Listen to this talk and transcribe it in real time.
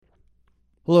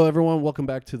Hello, everyone. Welcome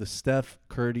back to the Steph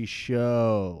Curdy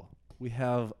Show. We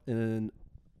have an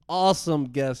awesome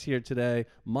guest here today.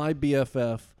 My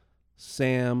BFF,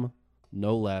 Sam,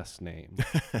 no last name.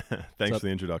 Thanks for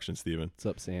the introduction, Steven. What's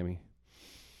up, Sammy?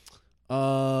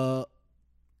 Guys,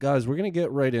 we're going to get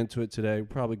right into it today. We'll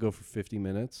probably go for 50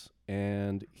 minutes.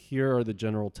 And here are the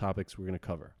general topics we're going to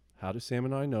cover. How do Sam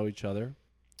and I know each other?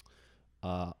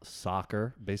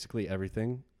 Soccer, basically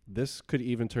everything. This could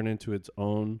even turn into its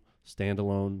own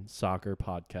standalone soccer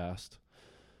podcast.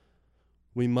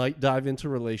 We might dive into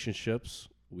relationships.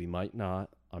 We might not.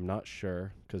 I'm not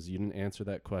sure because you didn't answer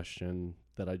that question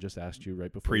that I just asked you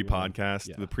right before.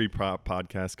 Pre-podcast, the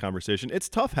pre-podcast conversation. It's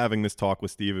tough having this talk with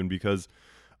Steven because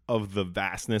of the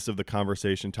vastness of the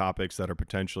conversation topics that are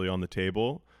potentially on the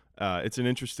table.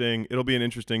 It'll be an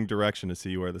interesting direction to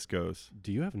see where this goes.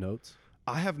 Do you have notes?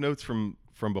 I have notes from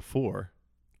before.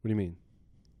 What do you mean?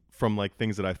 From like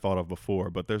things that I thought of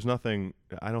before, but there's nothing.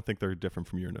 I don't think they're different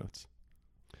from your notes.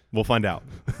 We'll find out.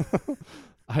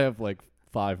 I have like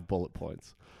 5 bullet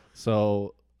points.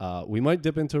 So we might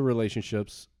dip into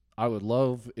relationships. I would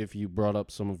love if you brought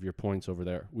up some of your points over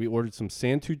there. We ordered some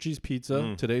Santucci's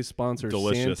Pizza. Today's sponsor,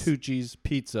 Delicious. Santucci's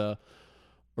Pizza.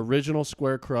 Original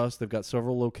square crust. They've got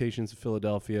several locations in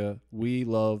Philadelphia. We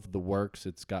love the works.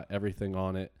 It's got everything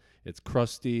on it. It's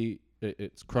crusty.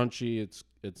 It's crunchy.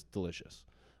 It's delicious.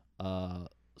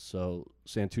 So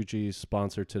Santucci's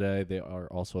sponsor today. They are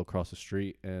also across the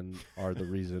street and are the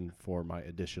reason for my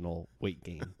additional weight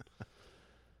gain.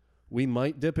 We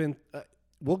might dip in.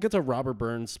 We'll get to Robert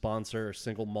Burns' sponsor,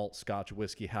 single malt Scotch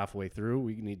whiskey halfway through.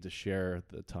 We need to share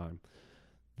the time.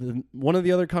 One of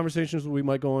the other conversations we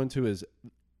might go into is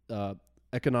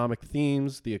economic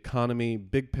themes, the economy,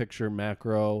 big picture,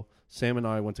 macro. Sam and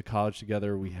I went to college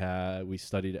together. We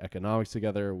studied economics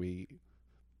together. We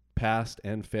passed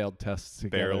and failed tests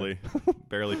together.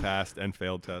 Barely passed and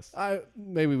failed tests. There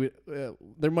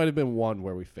might have been one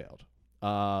where we failed.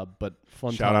 But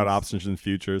fun. Shout out options and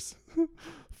futures.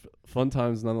 Fun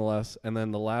times nonetheless. And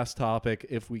then the last topic,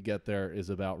 if we get there, is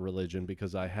about religion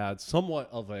because I had somewhat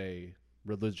of a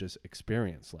religious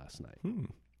experience last night.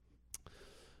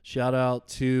 Shout out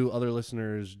to other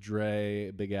listeners,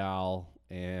 Dre, Big Al,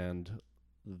 and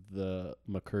the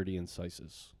McCurdy and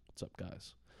Sices. What's up,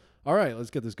 guys? All right, let's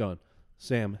get this going.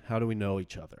 Sam, how do we know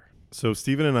each other? So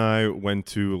Steven and I went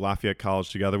to Lafayette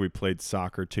College together. We played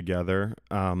soccer together.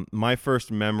 My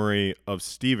first memory of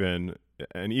Steven,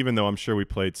 and even though I'm sure we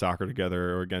played soccer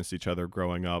together or against each other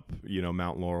growing up,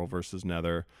 Mount Laurel versus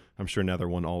Nether. I'm sure Nether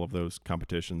won all of those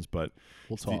competitions, but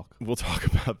we'll talk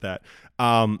about that.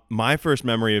 My first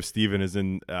memory of Steven is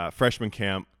in freshman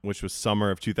camp, which was summer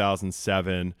of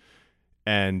 2007.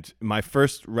 And my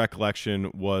first recollection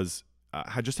was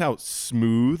just how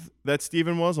smooth that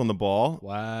Steven was on the ball.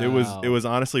 Wow. It was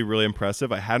honestly really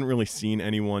impressive. I hadn't really seen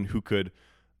anyone who could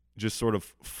just sort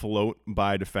of float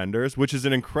by defenders, which is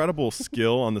an incredible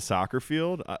skill on the soccer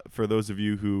field. For those of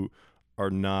you who are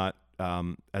not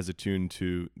as attuned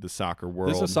to the soccer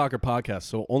world. This is a soccer podcast,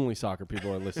 so only soccer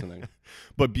people are listening.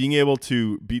 But being able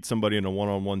to beat somebody in a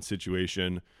one-on-one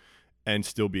situation and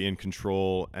still be in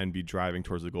control and be driving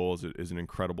towards the goal is an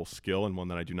incredible skill and one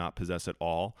that I do not possess at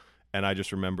all. And I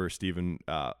just remember Steven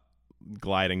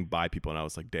gliding by people, and I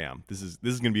was like, damn, this is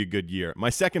going to be a good year. My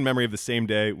second memory of the same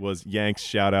day was Yanks.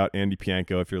 Shout out Andy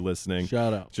Pianco if you're listening.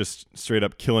 Shout out. Just straight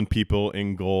up killing people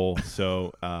in goal.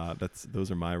 So those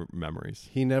are my memories.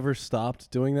 He never stopped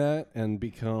doing that and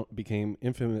became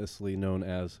infamously known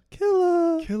as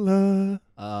Killer.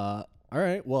 All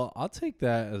right, well, I'll take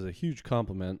that as a huge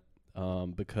compliment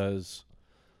because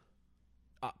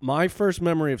my first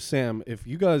memory of Sam, if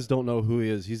you guys don't know who he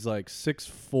is, he's like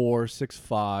 6'4",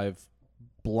 6'5",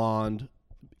 blonde,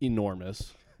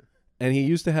 enormous. And he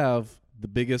used to have the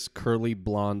biggest curly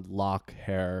blonde lock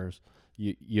hairs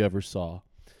you ever saw.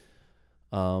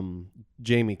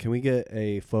 Jamie, can we get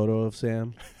a photo of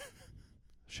Sam?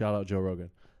 Shout out Joe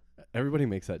Rogan. Everybody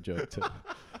makes that joke too.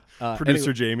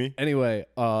 Producer Jamie. Anyway,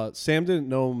 Sam didn't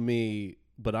know me,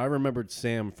 but I remembered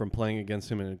Sam from playing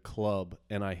against him in a club,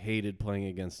 and I hated playing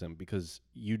against him because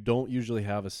you don't usually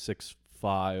have a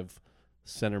 6'5"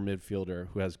 center midfielder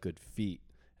who has good feet.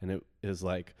 And it is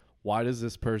like, why does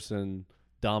this person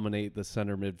dominate the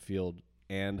center midfield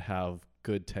and have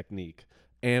good technique?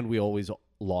 And we always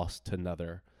lost to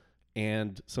Nether.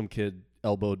 And some kid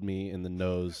elbowed me in the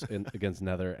nose against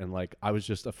Nether, and like I was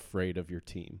just afraid of your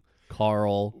team.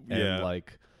 Carl and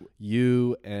like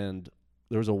you and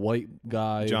there was a white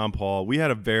guy. John Paul. We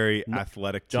had a very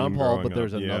athletic team. John Paul, but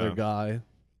there's another guy.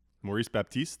 Maurice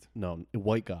Baptiste? No, a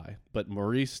white guy. But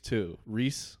Maurice too.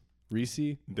 Reese?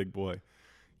 Big boy.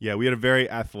 Yeah, we had a very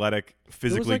athletic,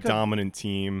 physically like dominant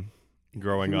team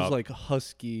growing He was up. like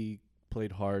husky,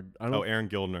 played hard. I don't. Aaron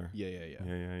Gildner.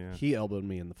 Yeah. He elbowed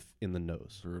me in the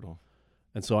nose. Brutal.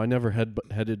 And so I never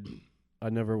I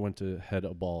never went to head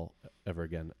a ball ever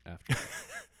again after.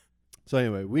 So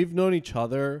anyway, we've known each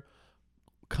other.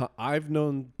 I've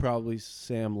known probably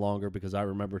Sam longer because I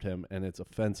remembered him, and it's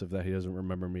offensive that he doesn't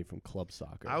remember me from club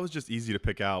soccer. I was just easy to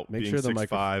pick out. Make being sure the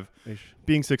 6'5",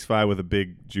 being 6'5" with a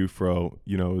big Jufro,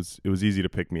 it was easy to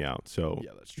pick me out. So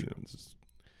yeah, that's true.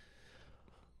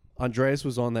 Andreas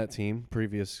was on that team.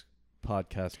 Previous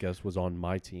podcast guest was on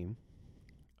my team.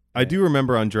 I do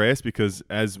remember Andreas because,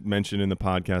 as mentioned in the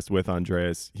podcast with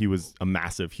Andreas, he was a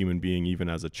massive human being even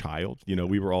as a child.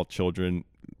 We were all children,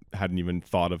 hadn't even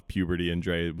thought of puberty.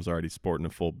 Andre was already sporting a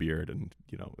full beard, and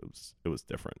it was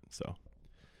different.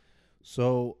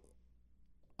 So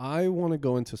I want to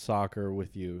go into soccer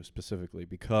with you specifically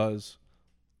because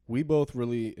we both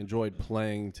really enjoyed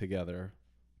playing together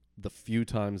the few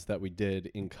times that we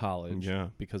did in college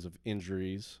because of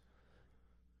injuries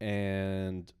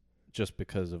and just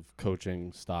because of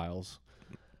coaching styles,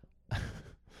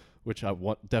 which I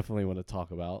definitely want to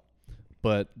talk about.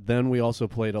 But then we also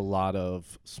played a lot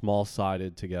of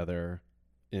small-sided together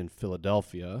in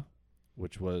Philadelphia,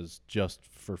 which was just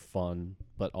for fun,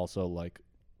 but also like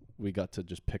we got to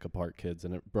just pick apart kids,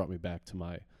 and it brought me back to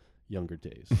my younger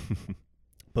days.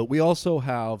 But we also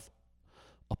have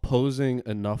opposing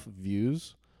enough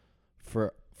views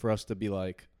for us to be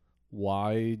like,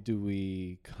 why do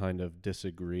we kind of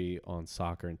disagree on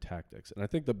soccer and tactics? And I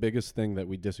think the biggest thing that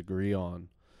we disagree on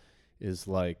is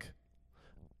like,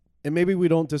 and maybe we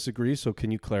don't disagree, so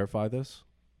can you clarify this?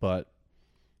 But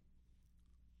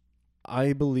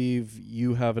I believe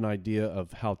you have an idea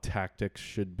of how tactics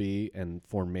should be and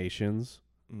formations,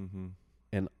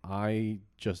 and I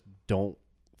just don't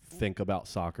think about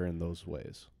soccer in those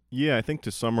ways. Yeah, I think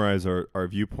to summarize our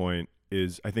viewpoint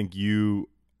is I think you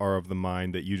are of the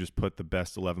mind that you just put the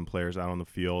best 11 players out on the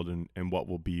field and what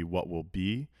will be,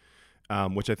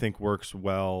 which I think works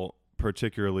well,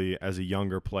 particularly as a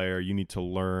younger player. You need to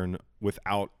learn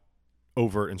without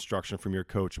overt instruction from your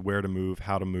coach where to move,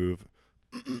 how to move.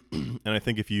 And I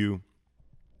think if you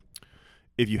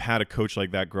had a coach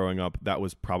like that growing up, that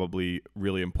was probably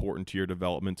really important to your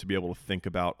development to be able to think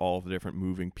about all of the different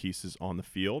moving pieces on the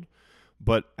field.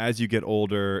 But as you get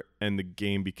older and the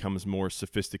game becomes more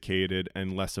sophisticated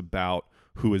and less about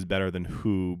who is better than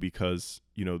who because,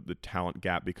 the talent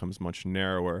gap becomes much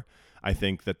narrower, I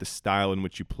think that the style in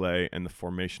which you play and the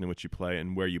formation in which you play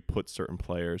and where you put certain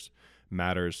players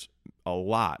matters a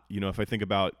lot. If I think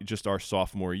about just our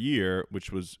sophomore year,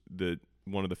 which was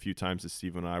one of the few times that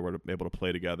Steve and I were able to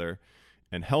play together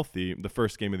and healthy, the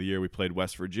first game of the year we played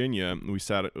West Virginia. We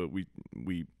set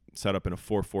up in a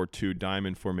 4-4-2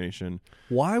 diamond formation.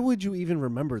 Why would you even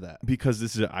remember that?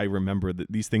 Because I remember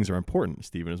that these things are important,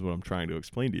 Stephen, is what I'm trying to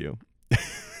explain to you.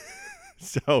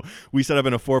 So we set up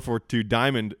in a 4-4-2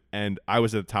 diamond, and I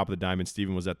was at the top of the diamond.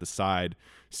 Stephen was at the side.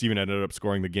 Stephen ended up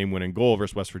scoring the game-winning goal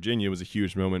versus West Virginia. It was a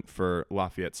huge moment for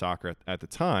Lafayette soccer at the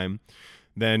time.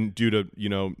 Then due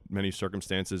to, many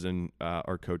circumstances and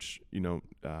our coach,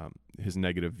 his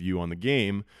negative view on the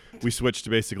game, we switched to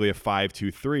basically a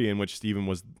 5-2-3 in which Stephen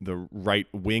was the right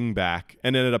wing back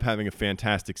and ended up having a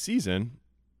fantastic season.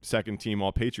 Second team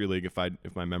All Patriot League,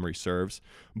 if my memory serves.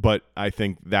 But I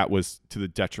think that was to the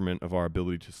detriment of our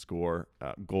ability to score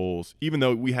goals. Even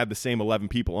though we had the same 11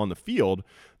 people on the field,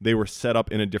 they were set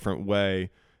up in a different way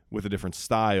with a different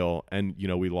style. And,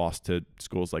 we lost to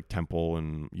schools like Temple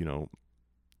and,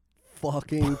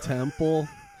 Fucking Temple.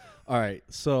 All right,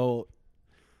 so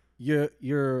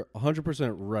you're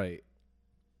 100% right.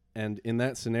 And in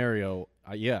that scenario,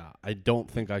 I don't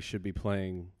think I should be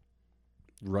playing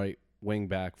right wing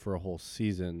back for a whole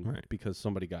season because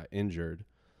somebody got injured,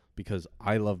 because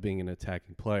I love being an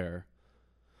attacking player.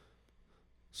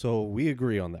 So we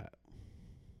agree on that.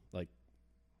 Like,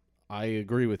 I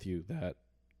agree with you that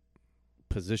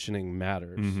positioning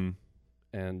matters.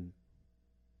 And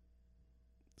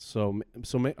so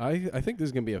I think this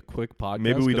is going to be a quick podcast.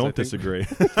 Maybe we don't disagree.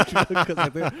 Because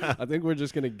I think we're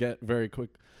just going to get very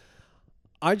quick.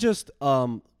 It's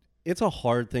a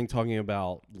hard thing talking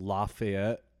about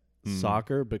Lafayette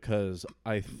soccer because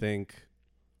I think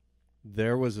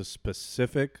there was a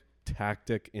specific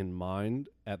tactic in mind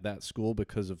at that school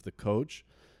because of the coach,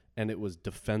 and it was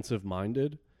defensive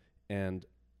minded, and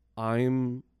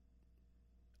I'm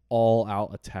all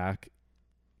out attack.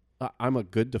 I'm a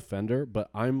good defender,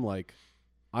 but I'm like,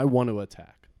 I want to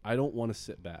attack. I don't want to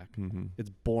sit back.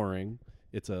 It's boring.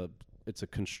 It's a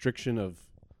constriction of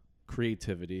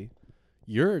creativity.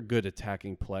 You're a good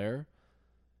attacking player.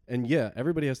 And yeah,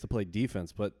 everybody has to play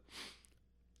defense, but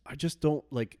I just don't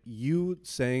like you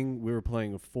saying we were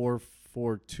playing a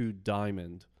 4-4-2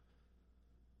 diamond.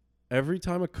 Every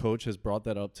time a coach has brought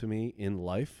that up to me in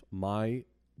life, my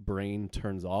brain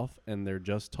turns off and they're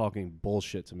just talking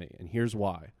bullshit to me. And here's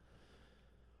why.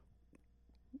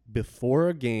 Before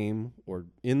a game or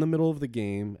in the middle of the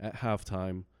game at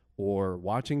halftime or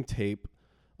watching tape,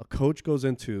 a coach goes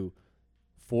into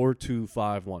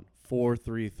 4-2-5-1,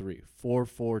 4-3-3,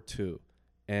 4-4-2.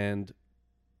 And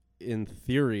in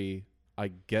theory,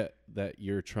 I get that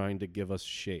you're trying to give us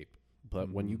shape. But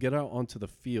when you get out onto the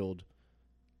field,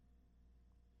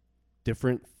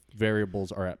 different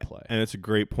variables are at play. And it's a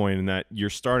great point in that your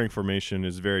starting formation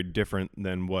is very different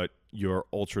than what your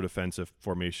ultra defensive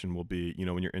formation will be, you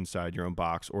know, when you're inside your own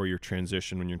box, or your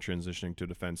transition when you're transitioning to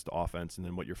defense to offense, and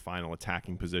then what your final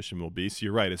attacking position will be. So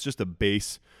you're right. It's just a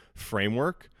base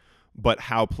framework, but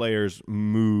how players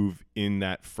move in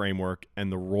that framework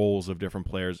and the roles of different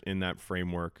players in that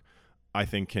framework, I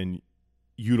think can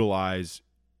utilize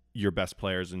your best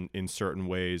players in certain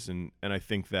ways. And I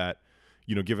think that,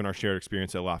 you know, given our shared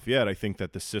experience at Lafayette, I think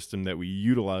that the system that we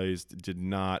utilized did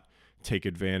not take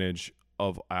advantage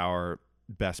of our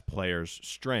best players'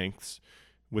 strengths,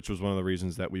 which was one of the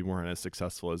reasons that we weren't as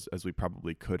successful as we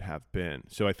probably could have been.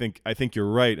 So I think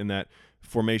you're right in that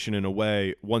formation, in a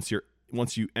way, once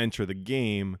you enter the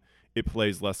game, it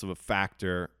plays less of a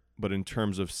factor. But in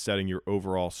terms of setting your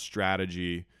overall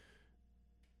strategy,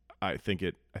 I think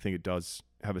it does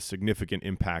have a significant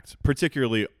impact,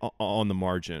 particularly on the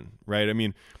margin, right? I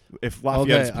mean, if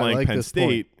Lafayette's playing Penn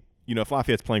State, you know, if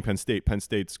Lafayette's playing Penn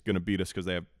State's going to beat us because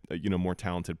they have, you know, more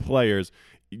talented players.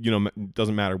 You know, it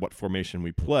doesn't matter what formation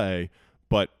we play,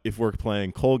 but if we're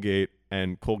playing Colgate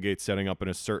and Colgate's setting up in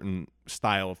a certain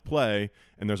style of play,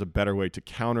 and there's a better way to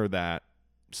counter that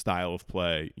style of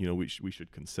play, you know, we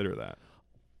should consider that.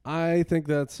 I think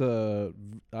that's a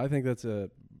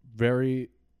very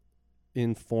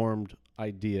informed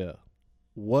idea.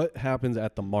 What happens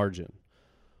at the margin?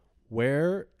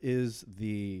 Where is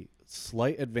the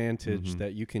slight advantage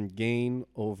that you can gain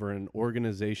over an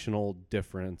organizational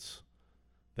difference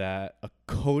that a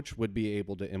coach would be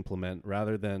able to implement,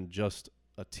 rather than just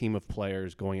a team of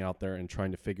players going out there and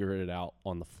trying to figure it out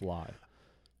on the fly?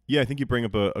 Yeah, I think you bring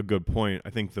up a good point. I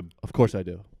think Of course I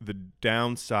do. The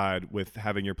downside with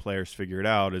having your players figure it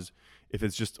out is if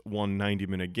it's just one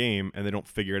 90-minute game and they don't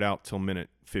figure it out till minute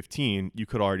 15, you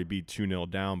could already be 2-0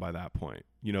 down by that point.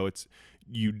 You know,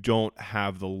 you don't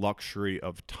have the luxury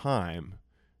of time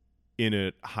in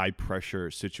a high-pressure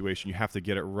situation. You have to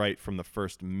get it right from the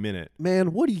first minute.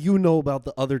 Man, what do you know about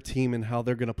the other team and how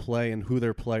they're going to play and who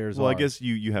their players are? Well, I guess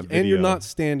you have video. And you're not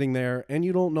standing there, and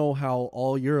you don't know how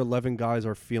all your 11 guys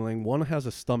are feeling. One has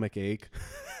a stomach ache.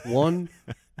 One,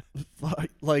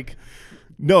 like...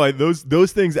 No,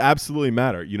 those things absolutely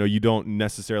matter. You know, you don't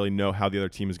necessarily know how the other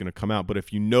team is going to come out, but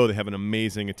if you know they have an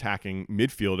amazing attacking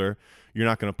midfielder, you're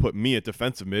not going to put me at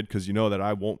defensive mid because you know that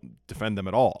I won't defend them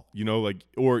at all. You know, like,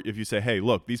 or if you say, hey,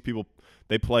 look, these people,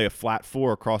 they play a flat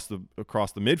four across the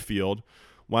midfield.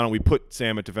 Why don't we put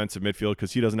Sam at defensive midfield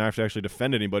because he doesn't have to actually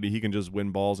defend anybody. He can just win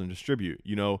balls and distribute.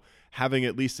 You know, having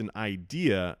at least an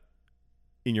idea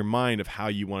in your mind of how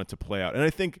you want it to play out. And I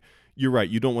think you're right.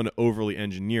 You don't want to overly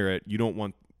engineer it. You don't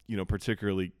want, you know,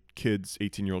 particularly kids,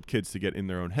 18-year-old kids, to get in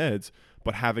their own heads.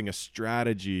 But having a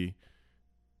strategy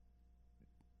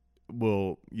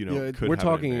will, you know, could we're have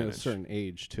talking an at a advantage. certain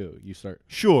age too. You start.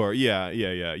 Sure. Yeah.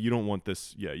 You don't want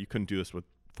this. Yeah. You couldn't do this with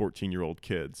 14-year-old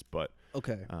kids. But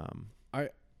Okay.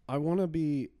 I want to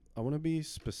be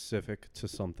specific to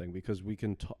something because we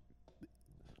can talk.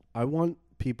 I want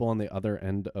people on the other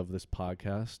end of this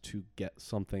podcast to get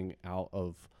something out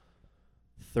of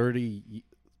 30,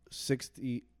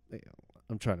 60.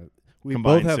 I'm trying to. We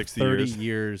Combined both have 60 30 years.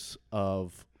 years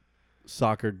of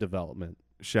soccer development.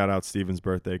 shout out Steven's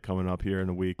birthday coming up here in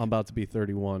a week. I'm about to be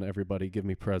 31. Everybody, give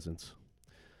me presents.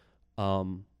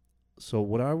 So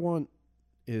what I want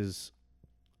is,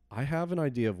 I have an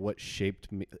idea of what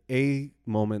shaped me, a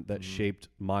moment that shaped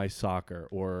my soccer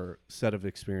or set of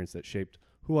experience that shaped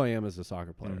who I am as a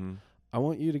soccer player. I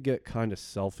want you to get kind of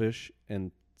selfish,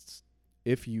 and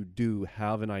if you do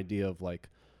have an idea of like,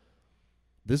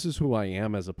 this is who I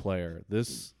am as a player,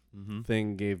 this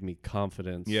thing gave me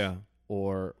confidence. Yeah.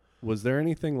 Or was there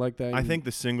anything like that? I think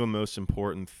the single most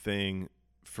important thing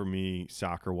for me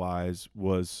soccer-wise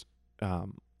was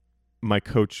my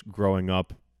coach growing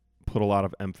up put a lot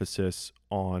of emphasis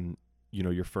on, you know,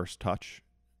 your first touch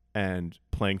and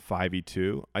playing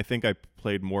 5v2. I think I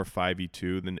played more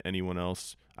 5v2 than anyone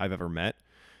else I've ever met.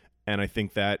 And I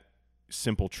think that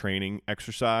simple training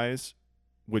exercise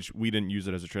which we didn't use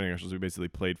it as a training exercise. We basically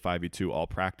played 5v2 all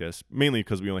practice, mainly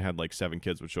because we only had like 7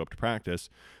 kids would show up to practice.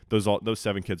 Those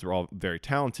 7 kids were all very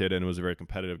talented, and it was a very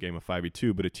competitive game of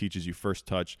 5v2, but it teaches you first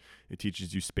touch. It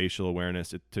teaches you spatial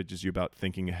awareness. It teaches you about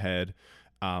thinking ahead.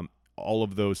 All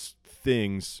of those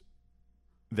things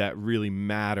that really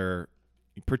matter,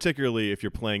 particularly if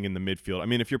you're playing in the midfield. I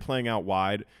mean, if you're playing out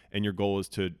wide and your goal is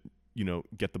to,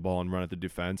 get the ball and run at the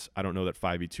defense, I don't know that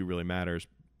 5v2 really matters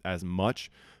as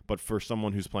much. But for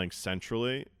someone who's playing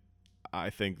centrally, I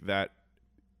think that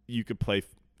you could play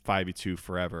 5v2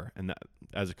 forever. And that,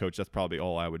 as a coach, that's probably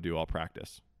all I would do all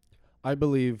practice. I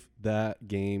believe that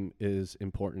game is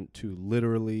important to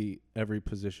literally every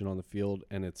position on the field,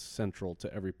 and it's central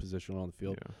to every position on the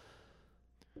field.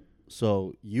 Yeah.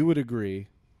 So you would agree,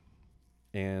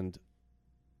 and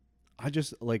I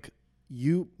just like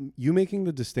you making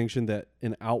the distinction that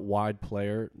an out wide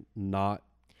player not.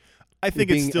 I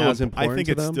think it's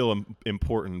still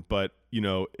important, but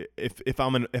if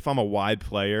I'm a wide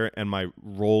player and my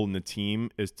role in the team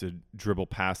is to dribble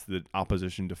past the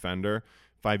opposition defender,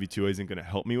 5v2 isn't going to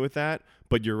help me with that.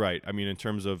 But you're right. I mean, in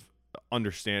terms of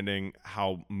understanding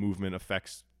how movement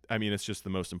affects, I mean, it's just the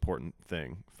most important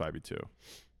thing, 5v2.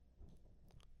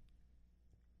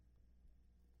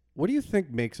 What do you think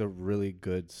makes a really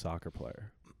good soccer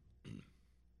player?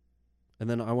 And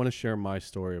then I want to share my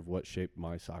story of what shaped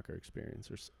my soccer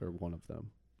experience, or one of them.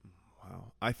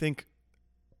 Wow. I think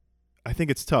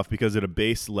it's tough because at a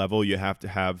base level, you have to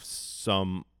have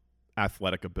some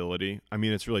athletic ability. I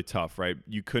mean, it's really tough, right?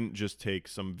 You couldn't just take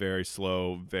some very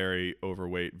slow, very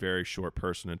overweight, very short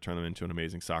person and turn them into an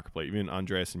amazing soccer player. Even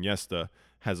Andres Iniesta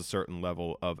has a certain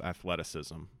level of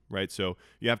athleticism, right? So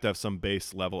you have to have some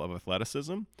base level of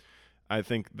athleticism. I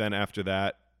think then after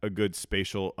that, a good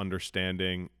spatial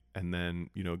understanding, and then,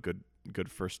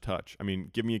 good first touch. I mean,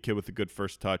 give me a kid with a good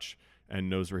first touch and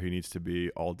knows where he needs to be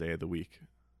all day of the week.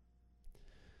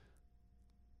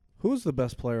 Who was the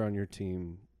best player on your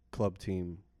team, club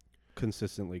team,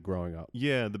 consistently growing up?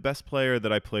 Yeah, the best player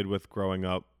that I played with growing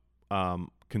up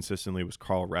consistently was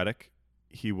Carl Reddick.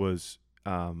 He was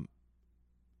an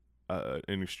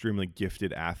extremely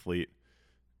gifted athlete.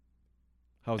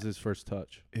 How was his first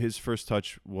touch? His first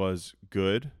touch was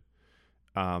good.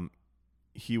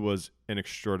 He was an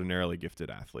extraordinarily gifted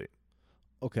athlete.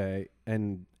 Okay,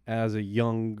 and as a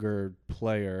younger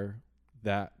player,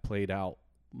 that played out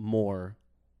more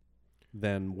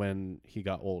than when he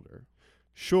got older.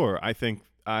 Sure, I think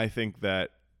that.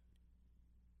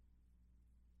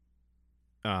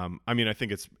 I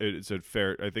think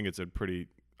it's a pretty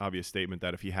obvious statement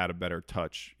that if he had a better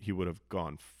touch, he would have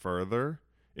gone further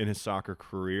in his soccer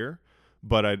career.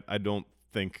 But I don't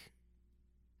think.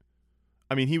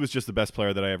 I mean, he was just the best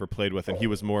player that I ever played with, and he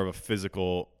was more of a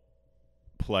physical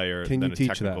player than a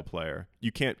technical player.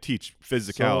 You can't teach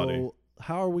physicality. So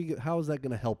how is that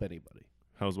going to help anybody?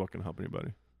 How's what going to help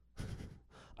anybody?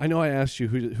 I know I asked you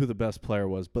who the best player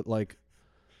was, but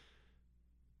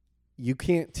you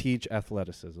can't teach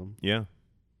athleticism. Yeah.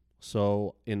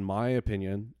 So, in my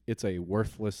opinion, it's a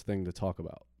worthless thing to talk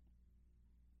about.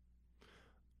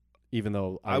 Even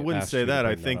though I wouldn't say that.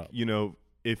 I think,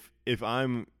 if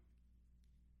I'm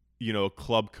a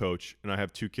club coach and I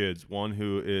have 2 kids, one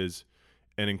who is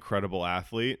an incredible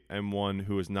athlete and one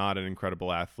who is not an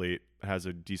incredible athlete, has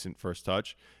a decent first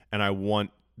touch, and I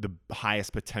want the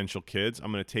highest potential kids,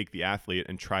 I'm going to take the athlete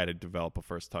and try to develop a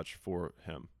first touch for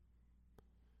him.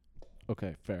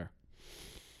 Okay, fair.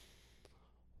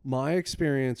 My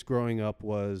experience growing up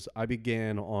was I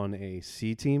began on a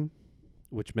C team,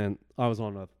 which meant I was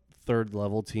on a 3rd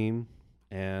level team,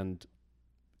 and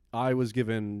I was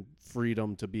given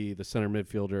freedom to be the center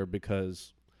midfielder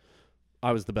because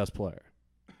I was the best player.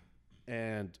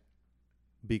 And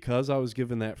because I was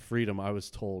given that freedom,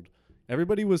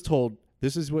 everybody was told,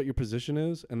 this is what your position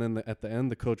is. And then at the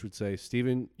end, the coach would say,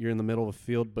 Steven, you're in the middle of the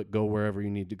field, but go wherever you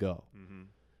need to go. Mm-hmm.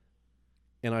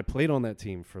 And I played on that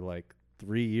team for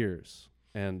 3 years.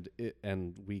 And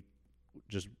we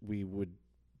would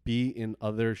be in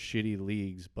other shitty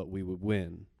leagues, but we would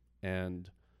win. And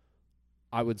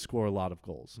I would score a lot of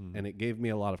goals, and it gave me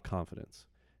a lot of confidence.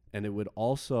 And it would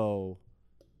also,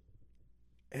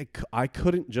 I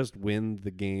couldn't just win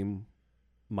the game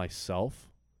myself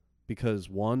because,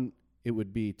 one, it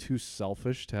would be too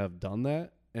selfish to have done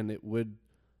that, and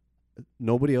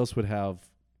nobody else would have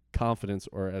confidence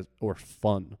or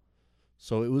fun.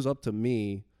 So it was up to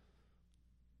me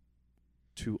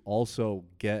to also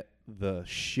get the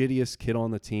shittiest kid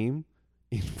on the team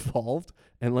involved,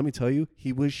 and let me tell you,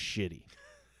 he was shitty.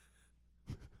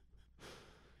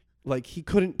 He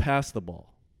couldn't pass the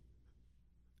ball.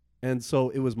 And so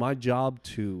it was my job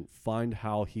to find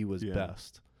how he was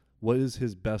best. What is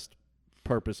his best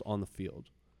purpose on the field?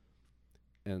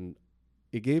 And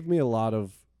it gave me a lot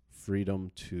of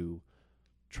freedom to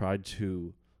try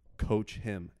to coach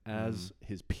him as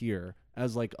his peer,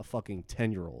 as like a fucking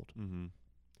 10-year-old. Mm-hmm.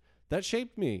 That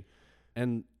shaped me.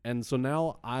 And so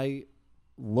now I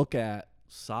look at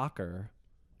soccer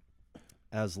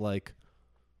as like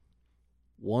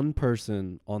one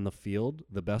person on the field,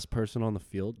 the best person on the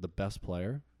field, the best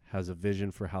player, has a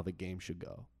vision for how the game should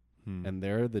go. And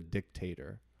they're the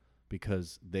dictator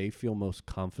because they feel most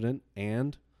confident,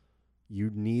 and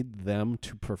you need them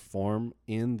to perform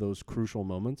in those crucial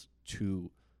moments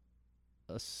to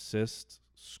assist,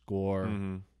 score,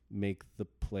 make the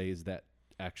plays that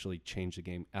actually change the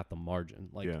game at the margin.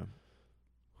 Like,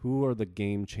 who are the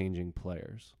game-changing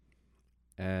players?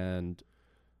 And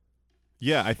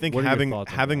yeah, I think what are your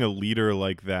thoughts on having that? a leader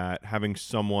like that, having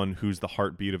someone who's the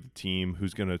heartbeat of the team,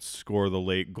 who's going to score the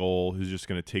late goal, who's just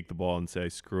going to take the ball and say,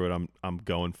 "Screw it, I'm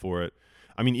going for it."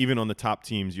 I mean, even on the top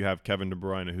teams, you have Kevin De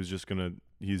Bruyne, who's just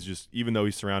even though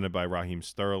he's surrounded by Raheem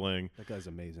Sterling, That guy's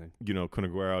amazing. you know, Kun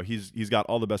Aguero, he's got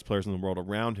all the best players in the world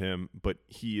around him, but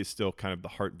he is still kind of the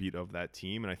heartbeat of that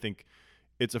team. And I think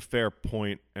it's a fair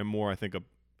point, and more, I think,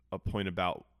 a point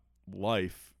about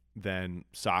life than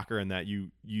soccer, and that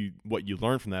you what you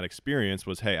learned from that experience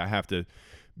was, hey, I have to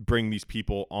bring these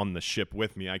people on the ship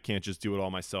with me. I can't just do it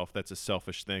all myself. That's a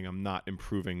selfish thing. I'm not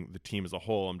improving the team as a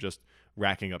whole. I'm just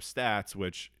racking up stats,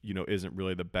 which, you know, isn't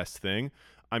really the best thing.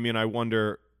 I mean, I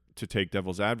wonder, to take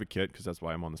devil's advocate, because that's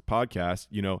why I'm on this podcast,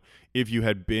 you know, if you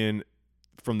had been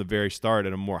from the very start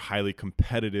at a more highly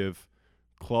competitive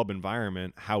club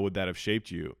environment, how would that have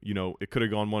shaped you? You know, it could have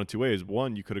gone one of two ways.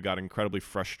 One, you could have got incredibly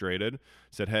frustrated,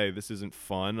 said, hey, this isn't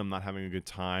fun, I'm not having a good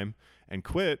time, and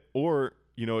quit. Or,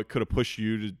 you know, it could have pushed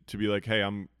you to be like, hey,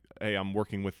 I'm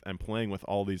working with and playing with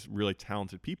all these really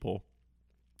talented people.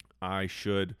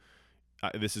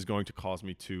 This is going to cause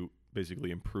me to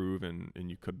basically improve, and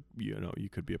you could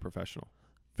be a professional.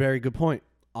 Very good point.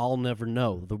 I'll never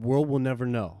know. The world will never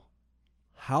know.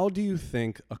 How do you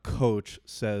think a coach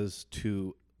says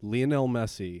to Lionel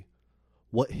Messi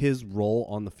what his role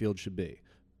on the field should be?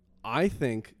 I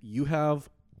think you have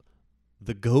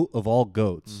the GOAT of all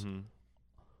GOATs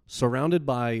surrounded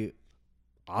by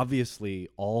obviously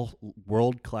all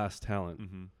world-class talent.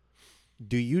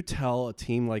 Do you tell a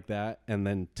team like that and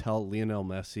then tell Lionel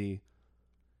Messi,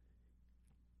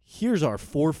 here's our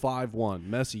 4-5-1.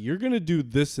 Messi, you're going to do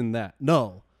this and that?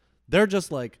 No. They're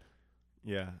just like,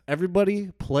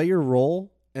 everybody play your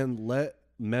role and let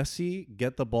Messi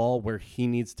get the ball where he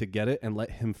needs to get it and let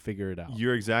him figure it out.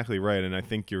 You're exactly right, and I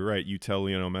think you're right. You tell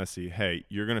Lionel Messi, hey,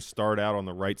 you're going to start out on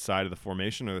the right side of the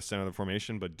formation or the center of the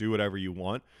formation, but do whatever you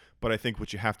want. But I think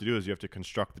what you have to do is you have to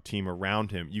construct the team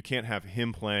around him. You can't have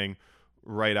him playing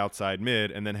right outside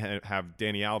mid and then have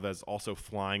Dani Alves also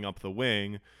flying up the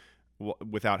wing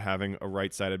without having a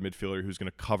right-sided midfielder who's going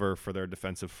to cover for their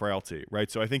defensive frailty, right?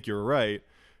 So I think you're right.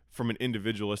 From an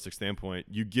individualistic standpoint,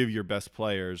 you give your best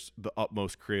players the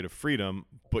utmost creative freedom,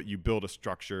 but you build a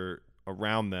structure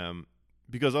around them,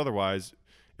 because otherwise,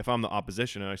 if I'm the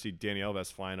opposition and I see Dani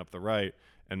Alves flying up the right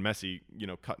and Messi, you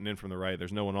know, cutting in from the right,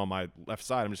 there's no one on my left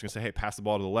side, I'm just going to say, hey, pass the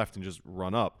ball to the left and just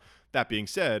run up. That being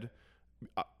said,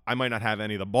 I might not have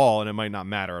any of the ball and it might not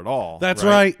matter at all. That's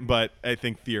right. But I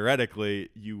think theoretically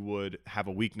you would have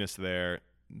a weakness there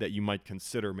that you might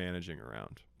consider managing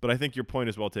around. But I think your point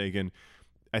is well taken.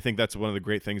 I think that's one of the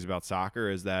great things about soccer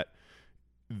is that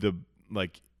the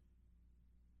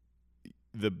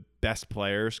best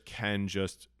players can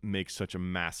just make such a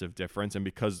massive difference. And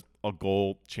because a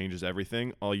goal changes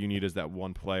everything, all you need is that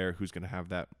one player who's going to have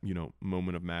that, you know,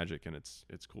 moment of magic, and it's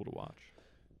cool to watch.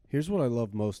 Here's what I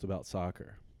love most about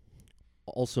soccer,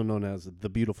 also known as the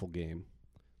beautiful game,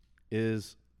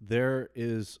 is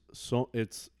there's so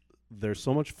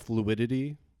much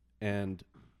fluidity, and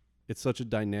it's such a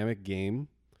dynamic game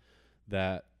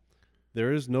that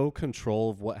there is no control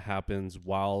of what happens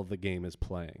while the game is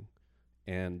playing.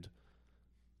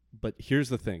 But here's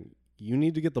the thing. You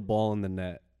need to get the ball in the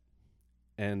net,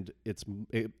 and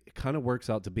it kind of works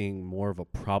out to being more of a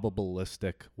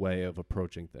probabilistic way of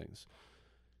approaching things.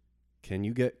 Can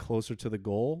you get closer to the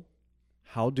goal?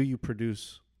 How do you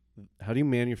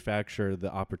manufacture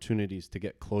the opportunities to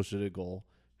get closer to the goal?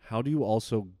 How does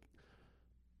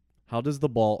the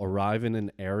ball arrive in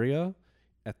an area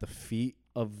at the feet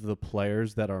of the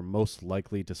players that are most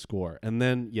likely to score? And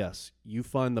then, yes, you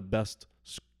find the best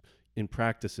in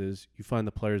practices. You find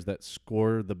the players that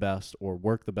score the best or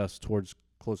work the best towards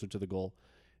closer to the goal,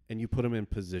 and you put them in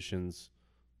positions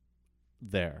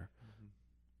there.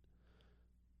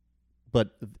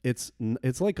 But it's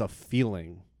like a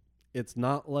feeling. It's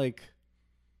not like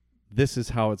this is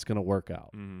how it's going to work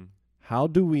out. Mm-hmm. How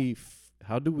do we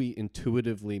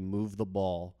intuitively move the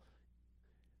ball,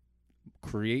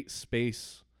 create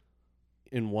space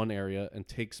in one area and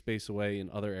take space away in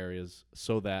other areas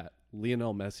so that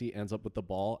Lionel Messi ends up with the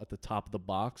ball at the top of the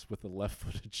box with a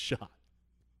left-footed shot?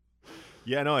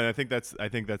 Yeah, no, and I think that's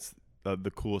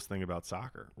the coolest thing about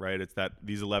soccer, right? It's that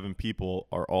these 11 people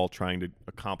are all trying to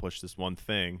accomplish this one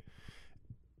thing,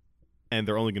 and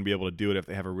they're only going to be able to do it if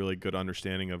they have a really good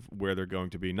understanding of where they're going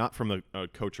to be, not from a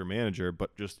coach or manager,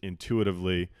 but just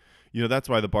intuitively. That's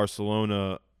why the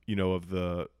Barcelona, of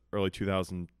the early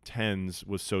 2010s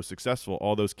was so successful.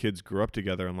 All those kids grew up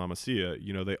together in La Masia.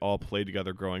 They all played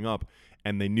together growing up,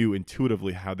 and they knew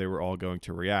intuitively how they were all going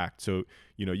to react. So,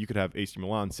 you could have AC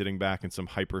Milan sitting back in some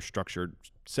hyper-structured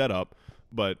setup,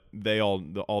 but all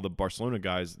the Barcelona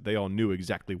guys, they all knew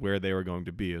exactly where they were going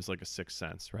to be. It was like a sixth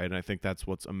sense, right? And I think that's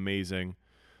what's amazing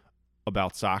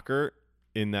about soccer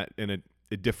in that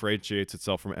it differentiates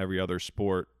itself from every other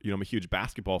sport. I'm a huge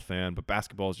basketball fan, but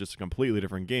basketball is just a completely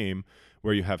different game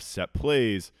where you have set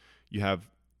plays, you have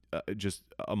just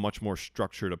a much more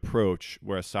structured approach,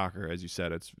 whereas soccer, as you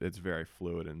said, it's very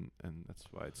fluid, and that's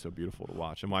why it's so beautiful to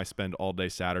watch, and why I spend all day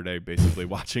Saturday basically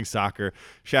watching soccer.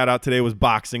 Shout out, today was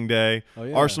Boxing Day. Oh,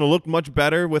 yeah. Arsenal looked much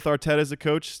better with Arteta as a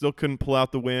coach, still couldn't pull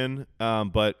out the win,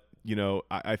 but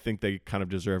I think they kind of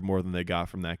deserve more than they got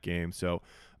from that game. So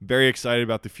very excited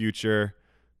about the future.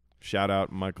 Shout out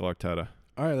Michael Arteta.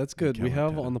 All right, that's good. Mikel We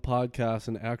have Arteta. on the podcast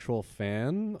an actual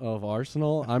fan of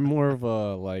Arsenal. I'm more of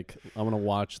a, I'm going to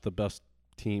watch the best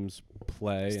teams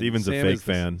play. and Steven's a Sam fake is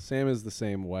the- fan. Sam is the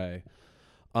same way.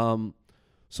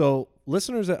 So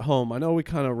listeners at home, I know we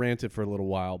kind of ranted for a little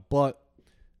while, but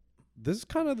this is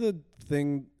kind of the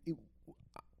thing.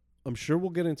 I'm sure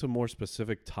we'll get into more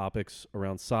specific topics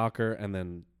around soccer and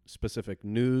then specific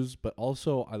news, but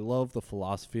also I love the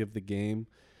philosophy of the game.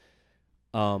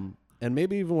 And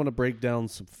maybe even want to break down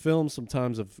some films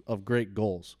sometimes of great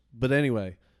goals. But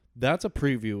anyway, that's a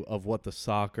preview of what the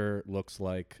soccer looks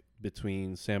like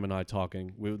between Sam and I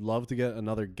talking. We would love to get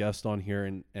another guest on here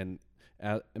and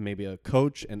maybe a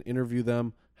coach and interview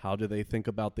them. How do they think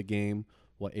about the game?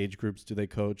 What age groups do they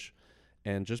coach?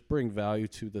 And just bring value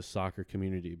to the soccer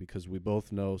community, because we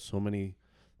both know so many,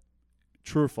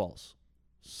 true or false,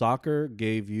 soccer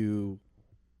gave you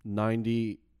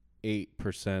 98%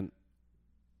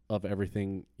 of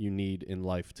everything you need in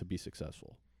life to be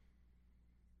successful.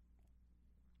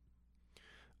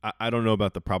 I don't know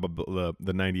about the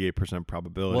 98%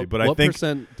 probability, but what I think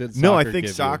percent did soccer no, I think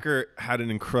give soccer had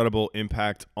an incredible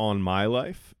impact on my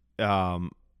life, and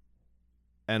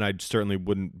I certainly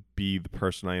wouldn't be the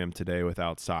person I am today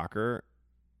without soccer.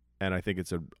 And I think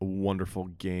it's a wonderful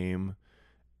game,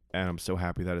 and I'm so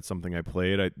happy that it's something I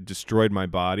played. I destroyed my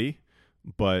body,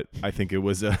 but I think it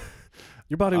was a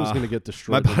Your body was going to get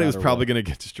destroyed. my body was probably going to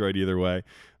get destroyed either way.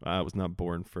 I was not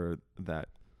born for that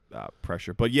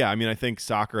pressure. But yeah, I mean, I think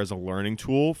soccer as a learning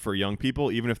tool for young people,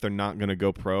 even if they're not going to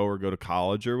go pro or go to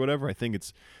college or whatever, I think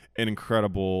it's an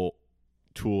incredible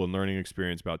tool and learning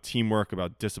experience about teamwork,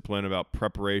 about discipline, about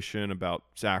preparation, about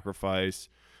sacrifice,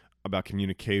 about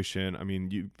communication. I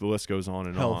mean, the list goes on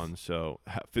and Health. on. So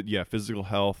yeah, physical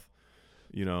health,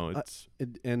 it's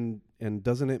and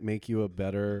doesn't it make you a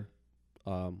better,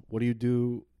 what do you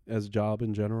do as a job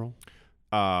in general?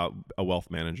 a wealth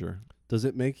manager. Does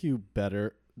it make you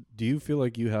better? Do you feel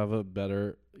like you have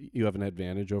an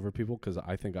advantage over people? Because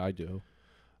I think I do.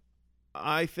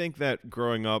 I think that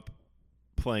growing up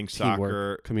playing Teamwork,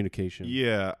 soccer, communication.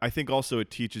 yeah, I think also it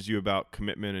teaches you about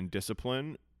commitment and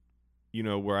discipline,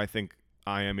 where I think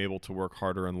I am able to work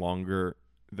harder and longer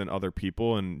than other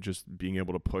people, and just being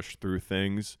able to push through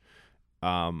things.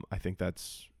 I think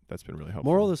that's been really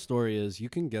helpful. Moral of the story is you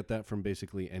can get that from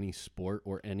basically any sport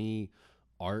or any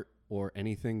art or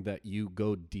anything that you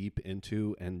go deep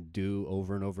into and do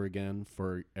over and over again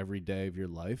for every day of your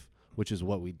life, which is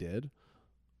what we did.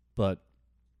 But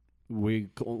we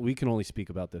can only speak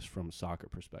about this from a soccer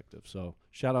perspective. So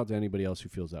shout out to anybody else who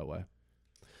feels that way.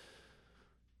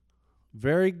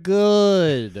 Very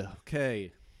good.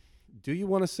 Okay. Do you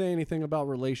want to say anything about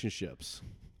relationships?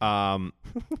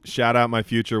 Shout out my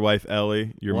future wife,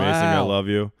 Ellie. You're amazing. I Wow. love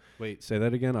you. Wait, say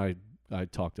that again. I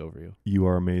talked over you. You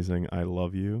are amazing. I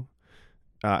love you.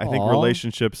 I think Aw.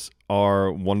 relationships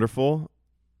are wonderful.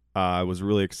 I was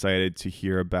really excited to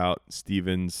hear about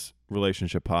Steven's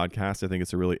relationship podcast. I think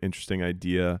it's a really interesting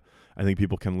idea. I think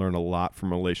people can learn a lot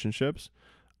from relationships.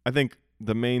 I think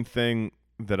the main thing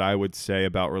that I would say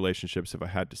about relationships, if I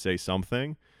had to say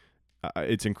something,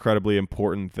 it's incredibly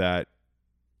important that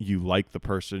you like the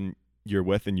person you're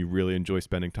with and you really enjoy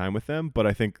spending time with them. But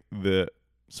I think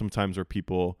sometimes where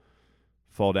people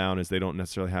fall down is they don't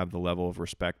necessarily have the level of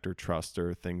respect or trust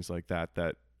or things like that,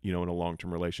 in a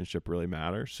long-term relationship really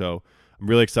matter. So I'm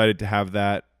really excited to have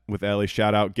that with Ellie.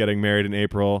 Shout out getting married in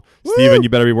April. Woo! Steven, you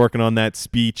better be working on that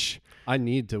speech. I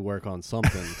need to work on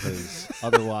something because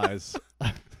otherwise.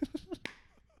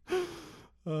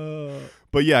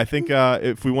 But yeah, I think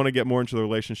if we want to get more into the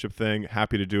relationship thing,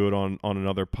 happy to do it on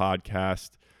another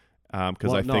podcast.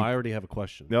 Because I already have a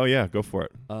question. Oh yeah, go for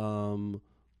it.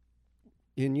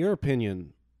 In your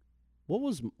opinion, what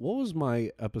was my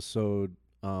episode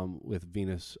with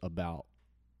Venus about?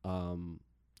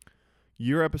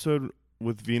 Your episode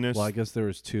with Venus. Well, I guess there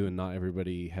was 2, and not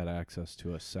everybody had access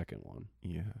to a second one.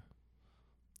 Yeah.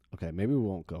 Okay, maybe we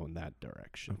won't go in that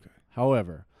direction. Okay.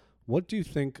 However, what do you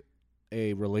think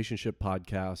a relationship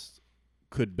podcast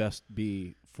could best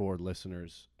be for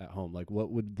listeners at home? Like,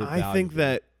 what would the value I think be?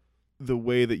 that the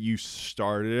way that you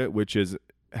started it, which is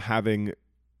having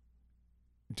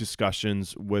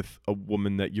discussions with a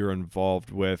woman that you're involved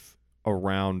with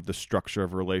around the structure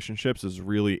of relationships, is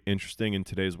really interesting in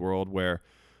today's world where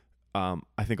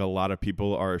I think a lot of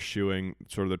people are eschewing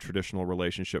sort of the traditional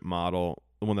relationship model,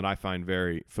 the one that I find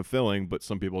very fulfilling, but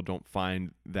some people don't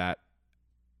find that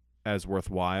as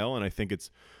worthwhile. And I think it's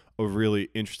a really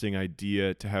interesting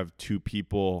idea to have 2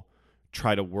 people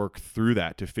try to work through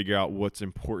that, to figure out what's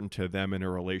important to them in a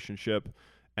relationship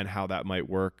and how that might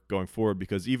work going forward.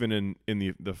 Because even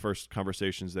in the first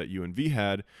conversations that you and V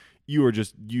had, you were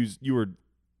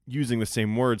using the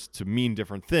same words to mean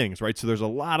different things, right? So there's a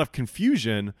lot of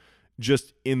confusion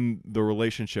just in the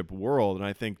relationship world. And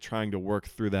I think trying to work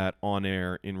through that on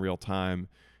air in real time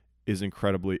is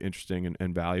incredibly interesting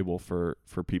and valuable for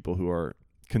people who are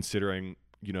considering,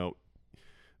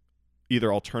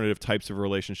 either alternative types of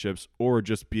relationships or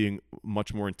just being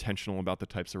much more intentional about the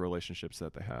types of relationships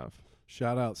that they have.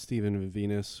 Shout out Steven and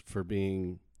Venus for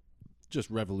being just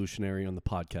revolutionary on the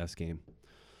podcast game.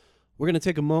 We're going to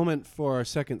take a moment for our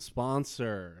second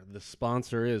sponsor. The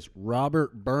sponsor is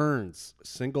Robert Burns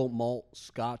Single Malt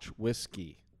Scotch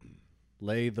Whiskey.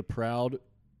 Lay the proud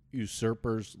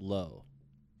usurpers low.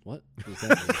 What does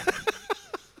that mean?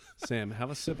 Sam,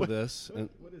 have a sip of this.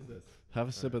 What is this? Have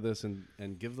a sip of this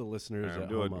and give the listeners at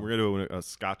home. We're going to do a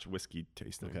Scotch whiskey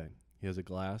tasting. Okay. He has a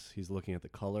glass. He's looking at the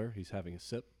color. He's having a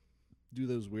sip. Do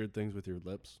those weird things with your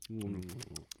lips. Do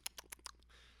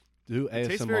ASMR. It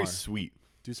tastes very sweet.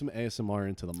 Do some ASMR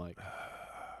into the mic.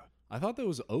 I thought that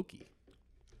was oaky.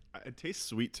 It tastes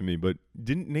sweet to me, but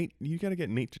didn't Nate? You got to get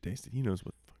Nate to taste it. He knows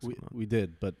what the fuck's going on. We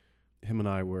did, but him and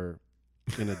I were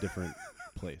in a different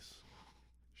place.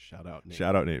 Shout out Nate.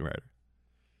 Shout out Nate Ryder.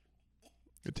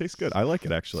 It tastes good. I like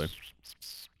it, actually.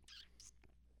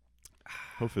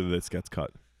 Hopefully this gets cut.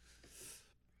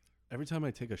 Every time I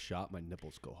take a shot, my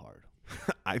nipples go hard.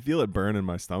 I feel it burn in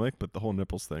my stomach, but the whole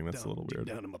nipples thing, that's a little weird.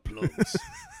 Down in my plums.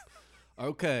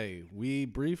 Okay, we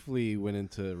briefly went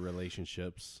into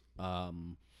relationships. I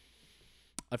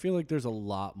feel like there's a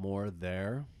lot more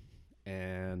there,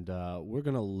 and we're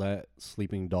going to let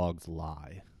sleeping dogs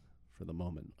lie for the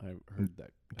moment. I heard that.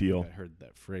 Deal. I heard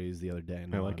that phrase the other day.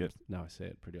 And I like it. Now I say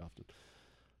it pretty often.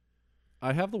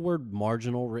 I have the word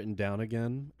marginal written down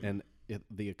again, and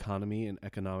the economy and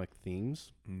economic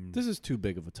themes. This is too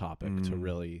big of a topic to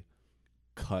really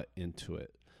cut into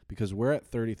it because we're at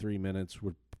 33 minutes.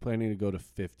 We're planning to go to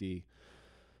 50.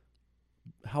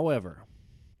 However,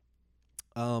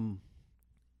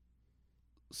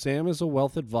 Sam is a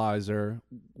wealth advisor.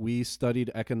 We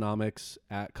studied economics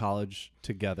at college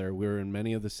together. We were in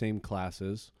many of the same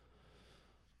classes.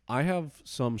 I have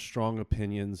some strong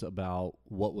opinions about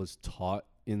what was taught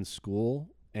in school,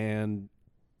 and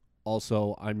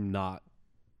also I'm not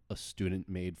a student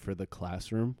made for the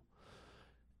classroom.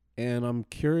 And I'm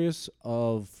curious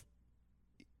of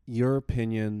your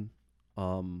opinion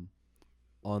on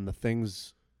the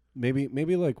things.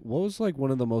 Maybe like what was like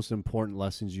one of the most important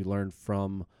lessons you learned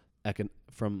from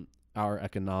our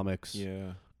economics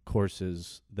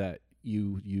courses that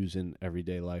you use in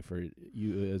everyday life or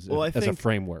you as a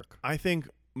framework? I think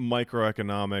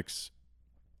microeconomics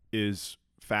is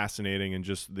fascinating, and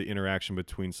just the interaction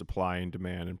between supply and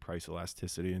demand and price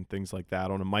elasticity and things like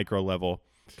that on a micro level.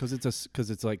 Because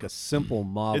it's like a simple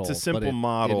model. It's a simple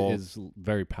model. It is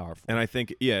very powerful. And I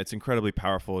think, it's incredibly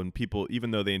powerful. And people,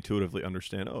 even though they intuitively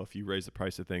understand, if you raise the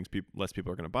price of things, less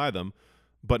people are going to buy them,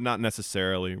 but not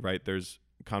necessarily, right? There's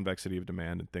convexity of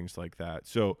demand and things like that.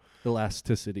 So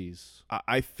elasticities.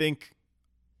 I think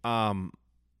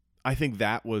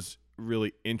that was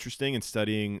really interesting in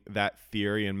studying that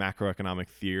theory and macroeconomic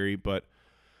theory. But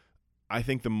I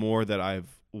think the more that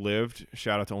I've lived,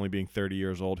 shout out to only being 30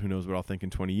 years old, who knows what I'll think in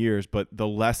 20 years, but the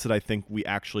less that I think we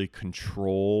actually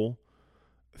control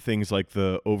things like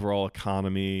the overall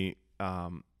economy,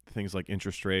 things like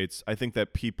interest rates. I think that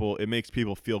it makes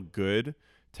people feel good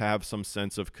to have some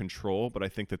sense of control, but I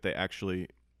think that they actually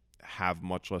have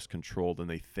much less control than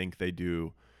they think they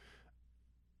do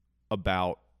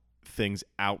about things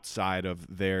outside of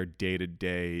their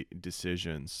day-to-day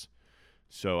decisions.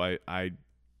 So I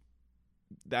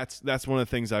that's one of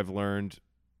the things I've learned,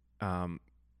 and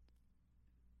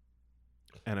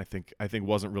I think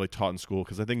wasn't really taught in school,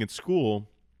 because I think in school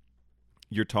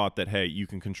you're taught that, hey, you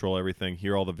can control everything,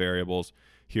 here are all the variables,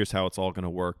 here's how it's all going to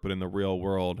work. But in the real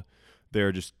world, there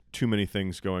are just too many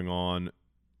things going on.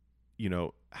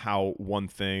 How one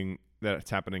thing that's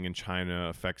happening in China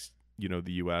affects the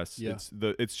US. Yeah.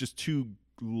 It's just too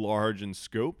large in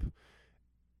scope,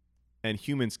 and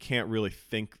humans can't really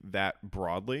think that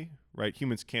broadly, right?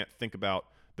 Humans can't think about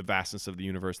the vastness of the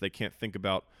universe. They can't think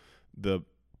about the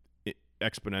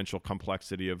exponential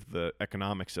complexity of the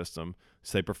economic system.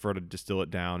 So they prefer to distill it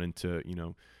down into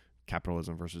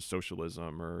capitalism versus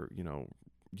socialism, or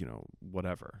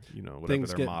whatever Things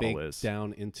their get model baked is.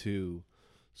 down into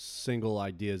single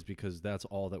ideas because that's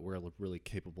all that we're really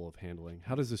capable of handling.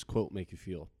 How does this quote make you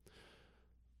feel?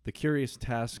 The curious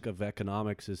task of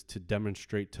economics is to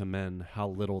demonstrate to men how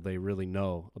little they really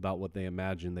know about what they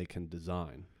imagine they can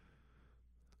design.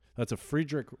 That's a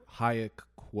Friedrich Hayek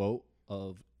quote.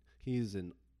 He's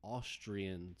an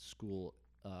Austrian school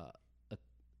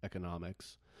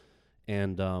economics,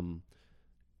 and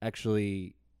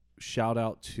actually shout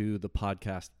out to the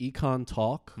podcast Econ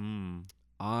Talk.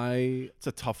 It's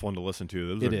a tough one to listen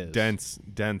to. Those are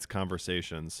dense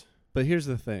conversations. But here's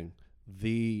the thing.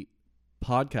 The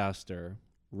podcaster,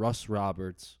 Russ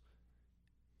Roberts,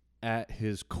 at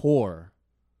his core,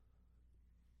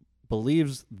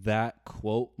 believes that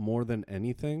quote more than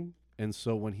anything. And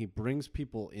so when he brings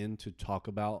people in to talk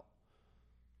about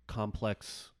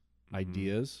complex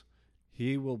ideas,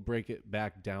 he will break it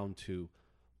back down to,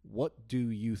 what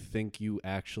do you think you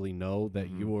actually know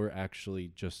that you're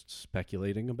actually just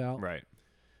speculating about? Right.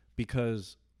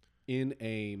 Because in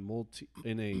a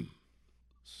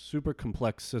super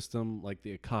complex system like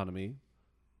the economy,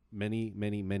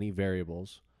 many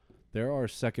variables, there are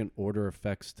second order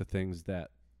effects to things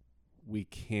that we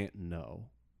can't know.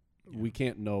 Yeah. We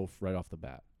can't know right off the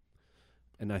bat.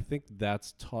 And I think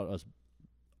that's taught us,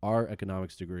 our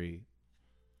economics degree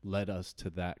led us to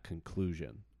that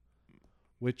conclusion,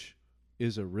 which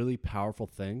is a really powerful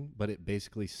thing, but it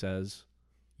basically says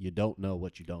you don't know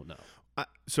what you don't know.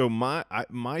 So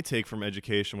my take from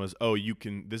education was,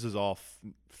 this is all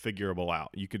figurable out.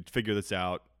 You could figure this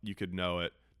out. You could know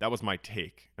it. That was my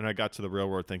take. And I got to the real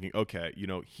world thinking, okay,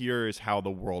 here is how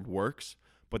the world works.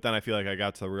 But then I feel like I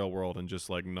got to the real world and just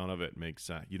like none of it makes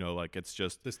sense. It's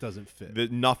just, this doesn't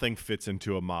fit. Nothing fits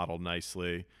into a model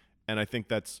nicely. And I think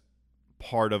that's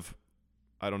part of,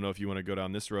 I don't know if you want to go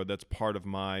down this road, that's part of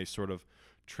my sort of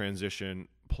transition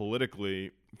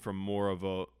politically from more of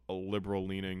a liberal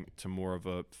leaning to more of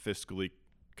a fiscally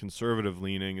conservative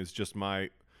leaning, is just my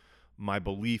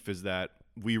belief is that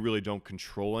we really don't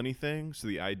control anything. So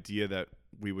the idea that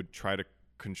we would try to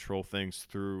control things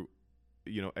through,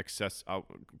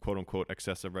 quote unquote,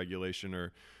 excessive regulation,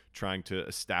 or trying to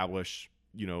establish,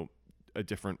 a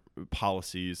different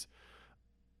policies.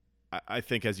 I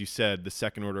think, as you said, the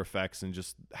second order effects and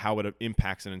just how it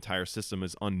impacts an entire system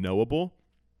is unknowable.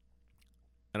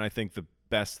 And I think the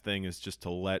best thing is just to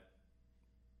let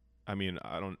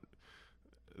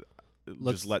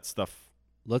stuff.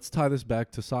 Let's tie this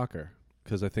back to soccer,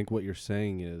 because I think what you're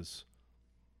saying is,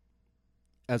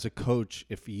 as a coach,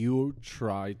 if you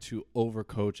try to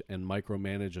overcoach and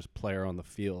micromanage a player on the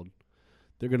field,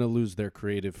 they're going to lose their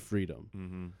creative freedom.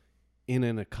 Mm-hmm. In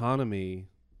an economy,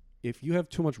 if you have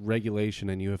too much regulation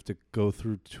and you have to go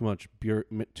through too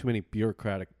many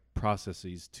bureaucratic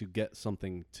processes to get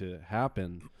something to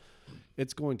happen,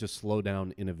 it's going to slow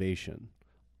down innovation.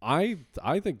 I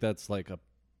think that's like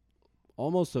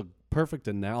almost a perfect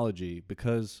analogy,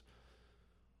 because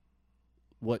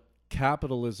what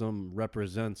capitalism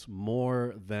represents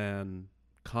more than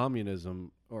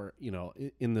communism, or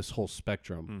in this whole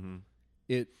spectrum,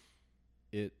 it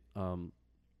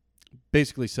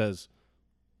basically says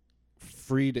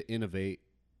free to innovate.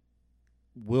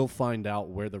 We'll find out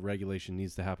where the regulation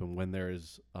needs to happen when there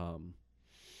is a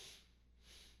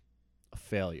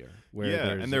failure.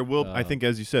 And there will, I think,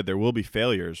 as you said, there will be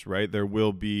failures, right? There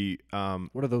will be.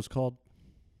 What are those called?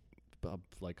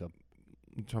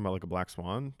 You talking about like a black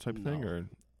swan type thing, or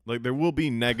like there will be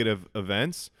negative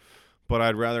events, but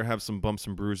I'd rather have some bumps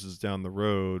and bruises down the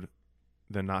road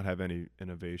than not have any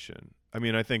innovation. I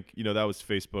mean, I think that was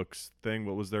Facebook's thing.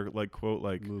 What was their quote?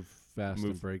 Like, move fast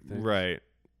and break things. Right.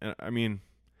 And I mean,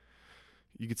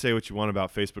 you could say what you want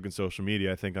about Facebook and social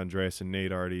media. I think Andreas and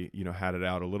Nate already, had it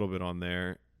out a little bit on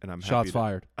there, and I'm Shots happy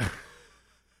fired.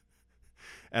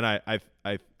 And I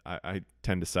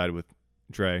tend to side with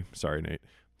Dre. Sorry, Nate.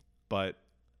 But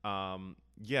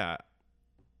yeah,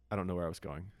 I don't know where I was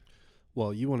going.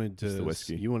 Well, you wanted Just the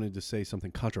whiskey. to say something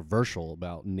controversial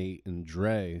about Nate and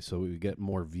Dre, so we would get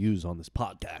more views on this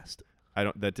podcast.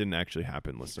 That didn't actually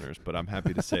happen, listeners. But I'm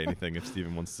happy to say anything if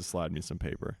Steven wants to slide me some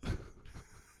paper.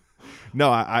 No,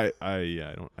 I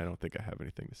don't think I have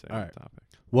anything to say on the topic.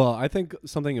 Well, I think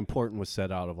something important was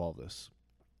said out of all this.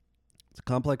 It's a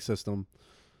complex system,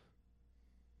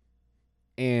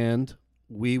 and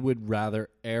we would rather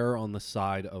err on the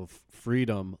side of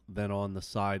freedom than on the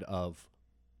side of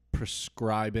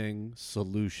prescribing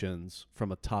solutions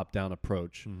from a top-down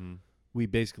approach. Mm-hmm. We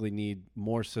basically need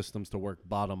more systems to work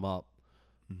bottom up.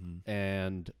 Mm-hmm.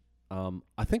 And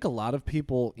I think a lot of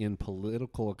people in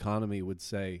political economy would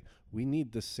say we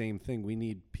need the same thing. We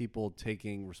need people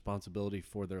taking responsibility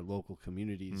for their local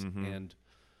communities and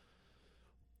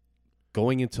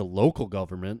going into local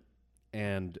government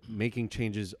and making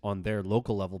changes on their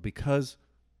local level, because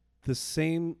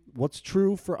what's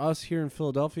true for us here in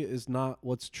Philadelphia is not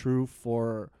what's true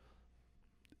for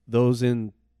those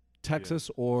in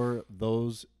Texas or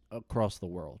those across the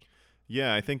world.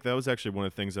 Yeah, I think that was actually one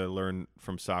of the things I learned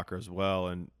from soccer as well,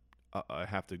 and I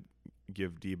have to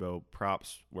give Debo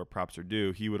props where props are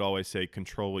due. He would always say,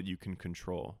 control what you can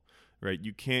control, right?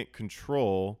 You can't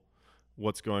control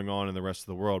what's going on in the rest of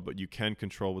the world, but you can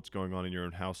control what's going on in your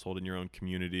own household, in your own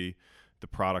community, the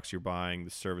products you're buying,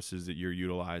 the services that you're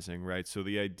utilizing, right? So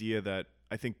the idea that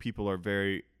I think people are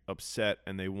very upset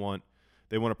and they want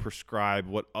to prescribe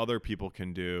what other people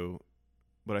can do,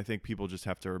 but I think people just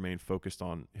have to remain focused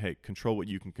on, hey, control what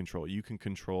you can control. You can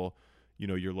control,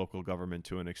 your local government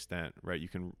to an extent, right? You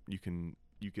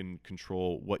can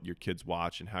control what your kids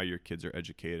watch and how your kids are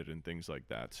educated and things like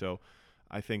that. So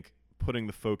I think putting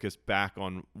the focus back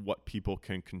on what people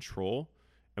can control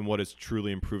and what is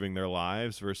truly improving their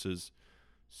lives versus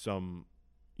some,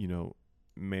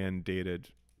 mandated,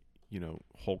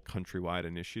 whole countrywide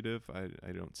initiative,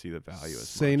 I don't see the value as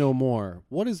Say much. no more.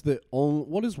 What is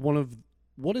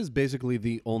basically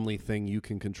the only thing you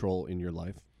can control in your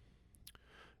life?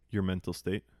 Your mental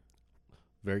state.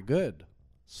 Very good.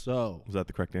 So, Was that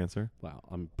the correct answer? wow,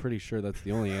 I'm pretty sure that's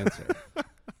the only answer.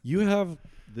 You have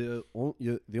the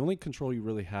only control you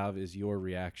really have is your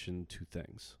reaction to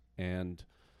things, and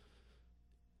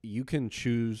you can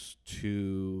choose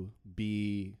to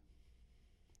be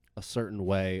a certain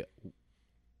way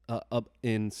up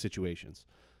in situations.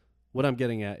 What I'm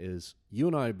getting at is you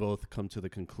and I both come to the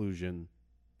conclusion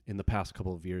in the past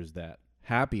couple of years that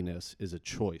happiness is a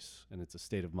choice and it's a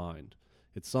state of mind.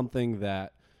 It's something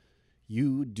that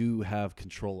you do have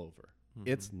control over. Mm-hmm.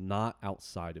 It's not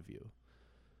outside of you.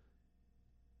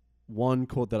 One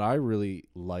quote that I really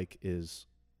like is,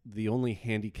 the only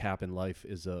handicap in life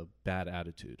is a bad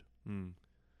attitude. Mm.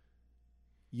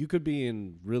 You could be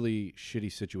in really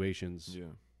shitty situations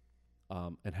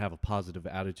and have a positive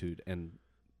attitude, and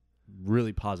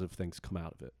really positive things come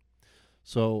out of it.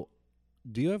 So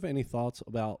do you have any thoughts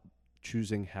about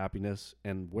choosing happiness,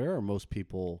 and where are most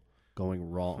people going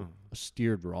wrong,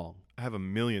 steered wrong? I have a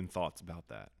million thoughts about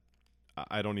that.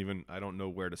 I don't know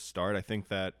where to start. I think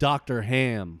that Dr.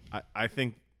 Ham. I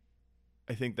think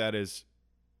that is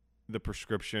the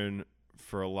prescription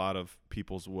for a lot of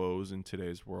people's woes in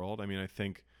today's world. I mean, I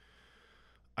think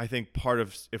part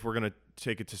of, if we're going to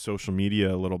take it to social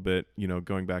media a little bit,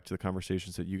 going back to the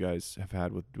conversations that you guys have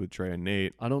had with Dre and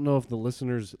Nate. I don't know if the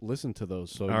listeners listen to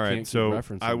those, so all right, can't so keep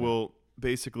referencing I will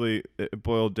basically, it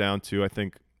boiled down to, I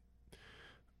think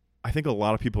a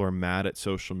lot of people are mad at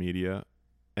social media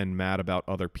and mad about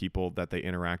other people that they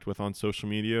interact with on social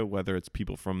media, whether it's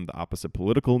people from the opposite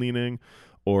political leaning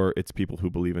or it's people who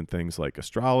believe in things like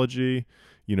astrology.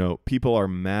 People are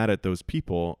mad at those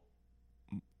people,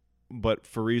 but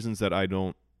for reasons that I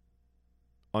don't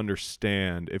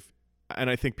understand. And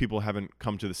I think people haven't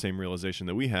come to the same realization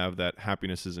that we have, that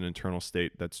happiness is an internal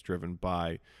state that's driven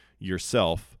by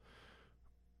yourself,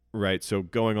 right? So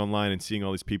going online and seeing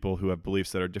all these people who have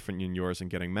beliefs that are different than yours and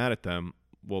getting mad at them,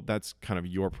 well, that's kind of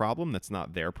your problem. That's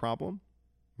not their problem,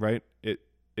 right?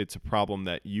 It's a problem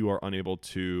that you are unable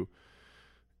to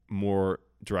more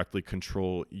directly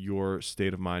control your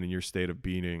state of mind and your state of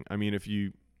being. I mean, if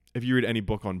you read any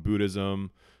book on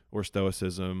Buddhism or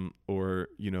Stoicism, or,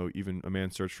 even A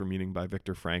Man's Search for Meaning by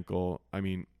Viktor Frankl, I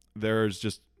mean, there's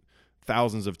just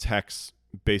thousands of texts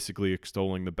basically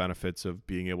extolling the benefits of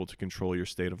being able to control your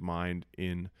state of mind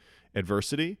in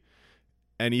adversity.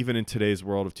 And even in today's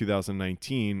world of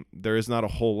 2019, there is not a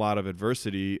whole lot of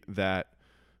adversity that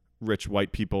rich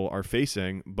white people are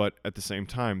facing, but at the same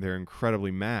time, they're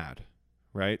incredibly mad,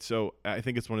 right? So I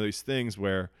think it's one of these things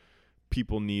where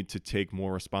people need to take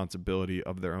more responsibility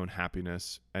of their own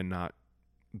happiness and not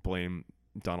blame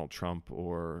Donald Trump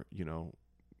or,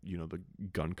 the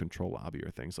gun control lobby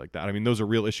or things like that. I mean, those are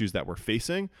real issues that we're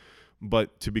facing,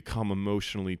 but to become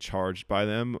emotionally charged by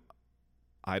them,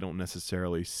 I don't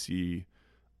necessarily see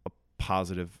a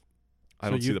positive. I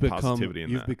don't see the positivity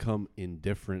in that. You've become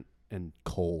indifferent and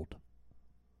cold.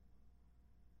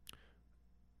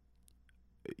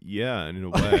 Yeah, in a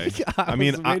way. I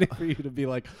was waiting for you to be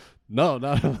like, no,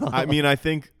 not at all. I mean, I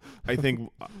think the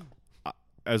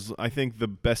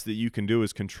best that you can do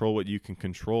is control what you can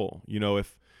control.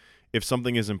 If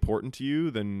something is important to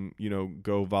you, then,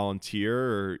 go volunteer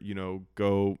or,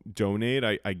 go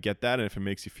donate. I get that. And if it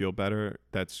makes you feel better,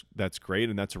 that's great.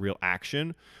 And that's a real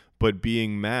action. But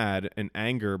being mad and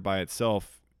anger by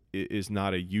itself is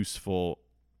not a useful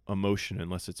emotion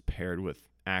unless it's paired with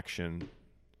action.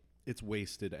 It's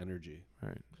wasted energy.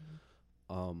 Right.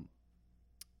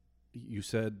 You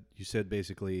said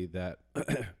basically that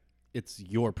it's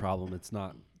your problem. It's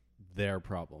not their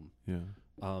problem.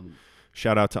 Yeah.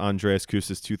 Shout out to Andreas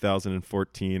Kous's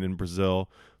 2014 in Brazil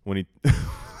when he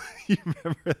you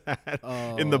remember that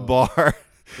in the bar.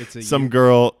 Some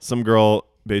girl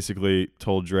basically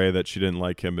told Dre that she didn't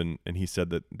like him and he said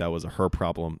that was a her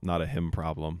problem, not a him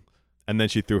problem. And then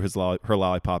she threw her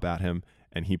lollipop at him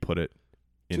and he put it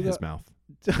in his mouth.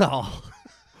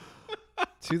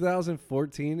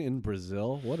 2014 in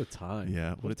Brazil. What a time.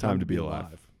 Yeah, what a time to be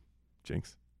alive.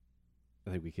 Jinx. I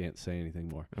think we can't say anything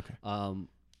more. Okay.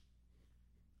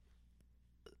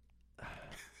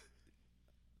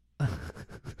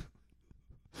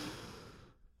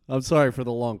 I'm sorry for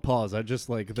the long pause. I just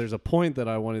there's a point that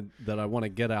I want to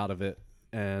get out of it.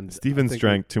 And Stevens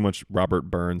drank too much Robert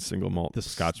Burns single malt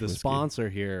Scotch whiskey. The whiskey. sponsor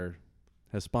here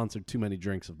has sponsored too many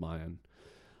drinks of mine.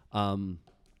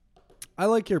 I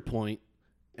like your point,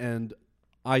 and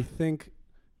I think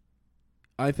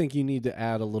you need to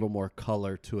add a little more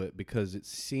color to it because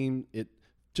it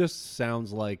just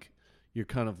sounds like you're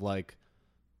kind of like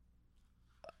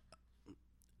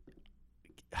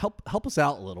help us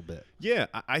out a little bit. Yeah,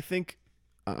 I think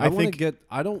I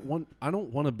don't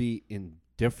want to be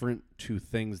indifferent to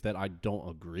things that I don't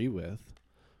agree with.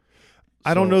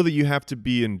 I don't know that you have to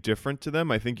be indifferent to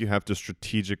them. I think you have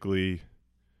to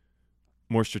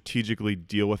more strategically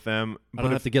deal with them. I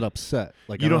don't have to get upset.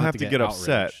 You don't have to get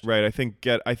upset, outraged. right?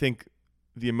 I think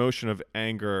the emotion of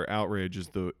anger, outrage is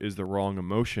the wrong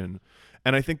emotion.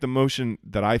 And I think the emotion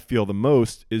that I feel the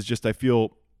most is just I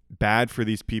feel bad for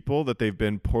these people that they've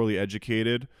been poorly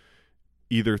educated,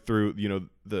 either through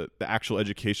the actual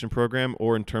education program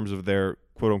or in terms of their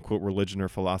quote unquote religion or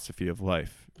philosophy of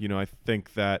life. I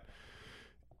think that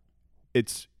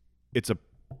it's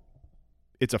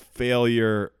a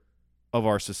failure of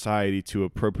our society to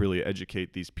appropriately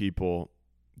educate these people.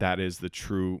 That is the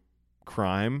true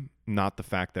crime, not the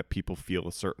fact that people feel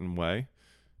a certain way.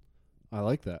 I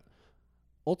like that.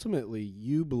 Ultimately,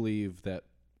 you believe that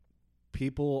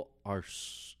people are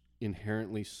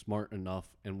inherently smart enough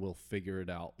and will figure it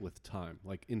out with time.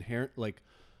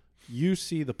 You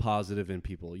see the positive in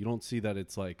people. You don't see that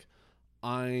it's like,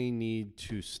 I need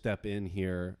to step in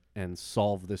here and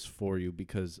solve this for you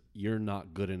because you're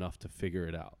not good enough to figure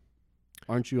it out.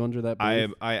 Aren't you under that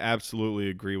belief? I absolutely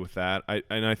agree with that.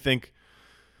 I think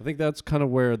that's kind of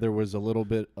where there was a little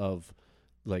bit of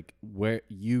where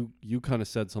you kind of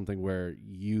said something where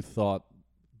you thought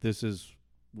this is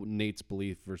Nate's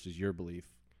belief versus your belief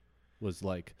was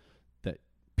that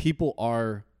people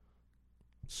are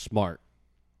smart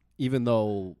even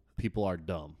though people are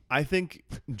dumb. I think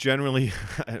generally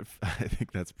I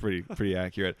think that's pretty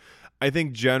accurate. I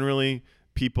think generally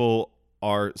people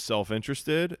are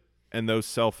self-interested, and those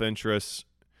self-interests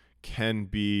can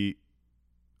be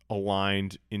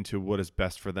aligned into what is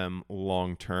best for them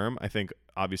long term. I think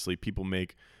obviously people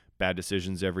make bad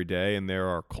decisions every day, and there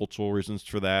are cultural reasons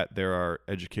for that. There are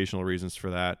educational reasons for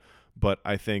that. But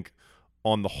I think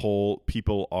on the whole,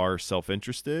 people are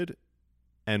self-interested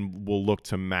and will look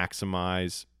to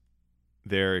maximize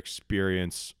their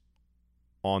experience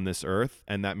on this earth,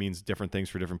 and that means different things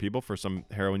for different people. For some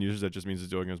heroin users, that just means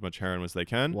doing as much heroin as they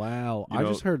can. Wow. I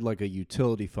just heard a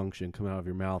utility function come out of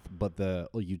your mouth, but the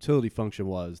utility function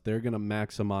was they're going to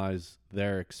maximize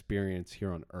their experience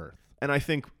here on earth. And I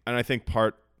think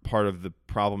part of the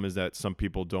problem is that some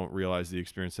people don't realize the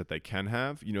experience that they can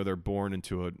have. They're born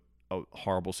into a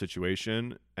horrible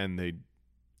situation and they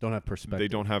don't have perspective. They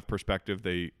don't have perspective.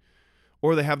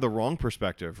 Or they have the wrong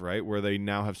perspective, right? Where they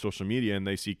now have social media and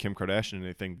they see Kim Kardashian and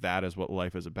they think that is what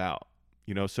life is about.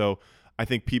 So I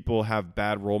think people have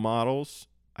bad role models.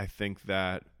 I think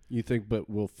but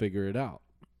we'll figure it out.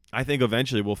 I think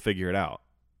eventually we'll figure it out.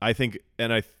 I think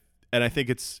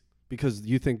it's because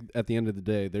you think at the end of the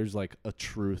day there's like a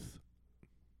truth,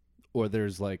 or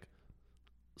there's like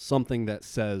something that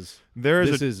says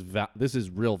this is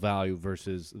real value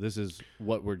versus this is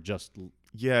what we're just.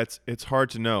 Yeah, it's hard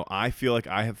to know. I feel like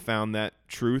I have found that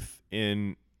truth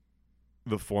in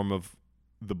the form of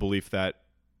the belief that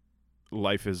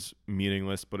life is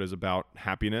meaningless but is about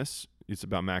happiness. It's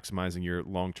about maximizing your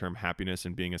long-term happiness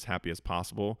and being as happy as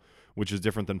possible, which is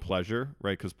different than pleasure,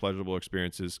 right? Because pleasurable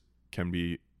experiences can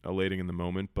be elating in the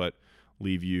moment but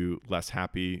leave you less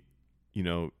happy,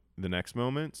 the next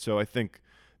moment. So I think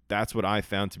that's what I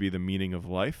found to be the meaning of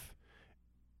life.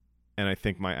 And I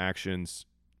think my actions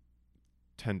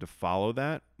tend to follow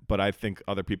that, but I think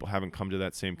other people haven't come to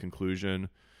that same conclusion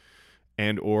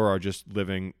and or are just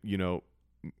living,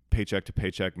 paycheck to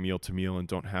paycheck, meal to meal, and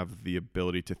don't have the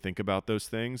ability to think about those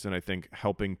things. And I think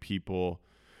helping people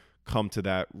come to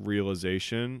that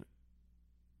realization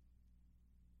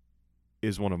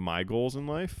is one of my goals in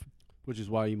life. Which is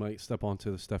why you might step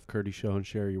onto the Steph Curry show and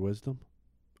share your wisdom.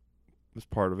 That's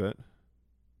part of it.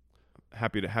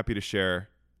 Happy to share.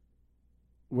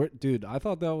 Dude, I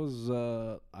thought that was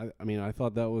I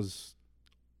thought that was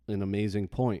an amazing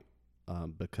point,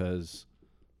 because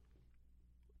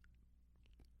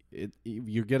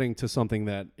you're getting to something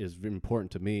that is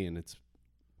important to me, and it's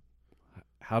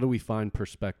how do we find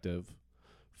perspective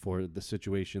for the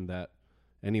situation that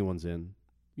anyone's in.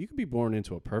 You could be born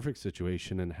into a perfect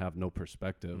situation and have no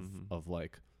perspective of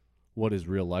like what is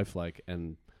real life like,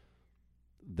 and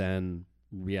then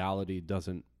reality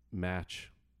doesn't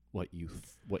match what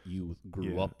you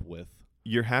grew up with.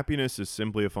 Your happiness is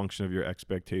simply a function of your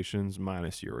expectations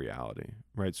minus your reality,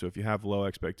 right? So if you have low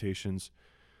expectations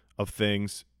of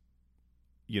things,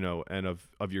 and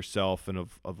of yourself and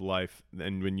of life,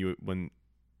 and when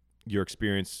your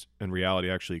experience and reality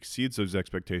actually exceeds those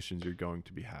expectations, you're going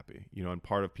to be happy. And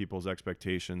part of people's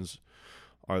expectations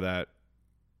are that,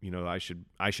 I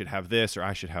should have this, or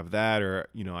I should have that, or,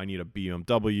 I need a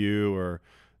BMW, or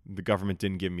the government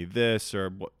didn't give me this,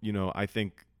 or, I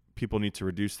think people need to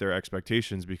reduce their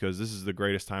expectations, because this is the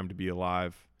greatest time to be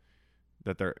alive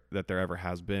that there ever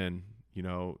has been.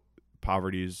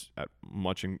 Poverty is at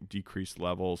much decreased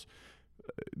levels.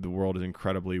 The world is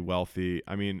incredibly wealthy.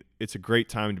 I mean, it's a great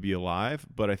time to be alive,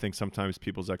 but I think sometimes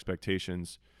people's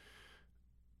expectations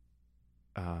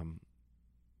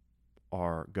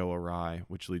go awry,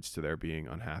 which leads to their being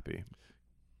unhappy.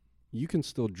 You can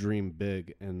still dream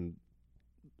big and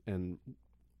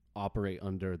operate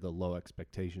under the low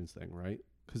expectations thing, right?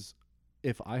 Because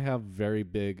if I have very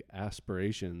big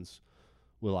aspirations,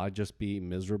 will I just be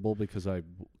miserable because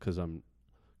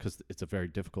it's a very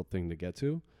difficult thing to get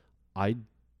to? I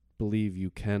believe you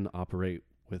can operate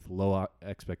with low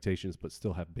expectations but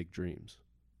still have big dreams.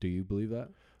 Do you believe that?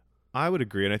 I would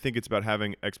agree, and I think it's about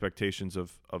having expectations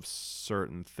of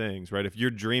certain things, right? If your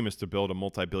dream is to build a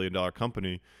multi-billion-dollar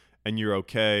company and you're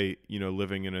okay,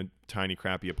 living in a tiny,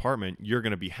 crappy apartment, you're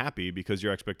going to be happy because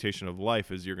your expectation of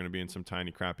life is you're going to be in some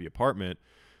tiny, crappy apartment.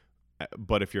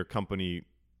 But if your company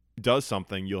does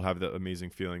something, you'll have the amazing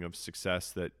feeling of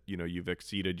success that, you've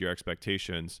exceeded your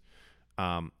expectations.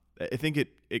 I think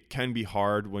it can be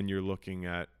hard when you're looking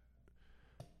at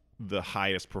the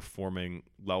highest performing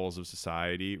levels of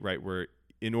society, right? Where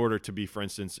in order to be, for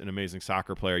instance, an amazing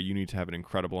soccer player, you need to have an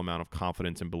incredible amount of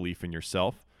confidence and belief in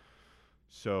yourself.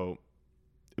 So,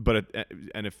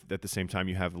 and if at the same time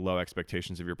you have low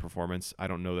expectations of your performance, I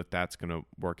don't know that that's going to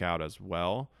work out as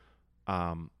well.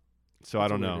 So I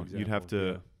don't know.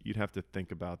 Example, you'd have to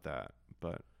think about that,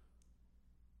 but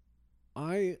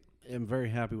I am very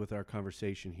happy with our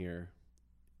conversation here.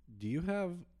 Do you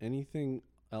have anything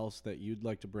else that you'd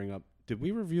like to bring up? Did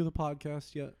we review the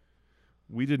podcast yet?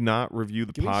 We did not review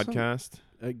the podcast.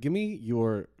 Give me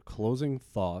your closing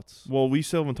thoughts. Well, we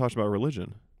still haven't talked about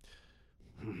religion.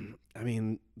 I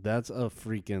mean, that's a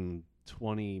freaking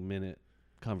 20-minute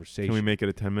conversation. Can we make it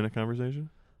a 10-minute conversation?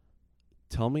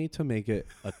 Tell me to make it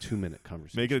a 2-minute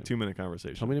conversation. Make it a 2-minute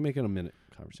conversation. Tell me to make it a minute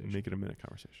conversation. Make it a minute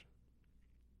conversation.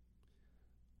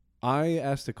 I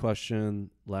asked a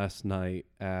question last night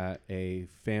at a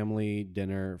family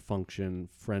dinner function,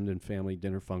 friend and family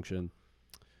dinner function,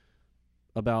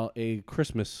 about a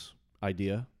Christmas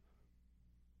idea,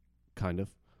 kind of.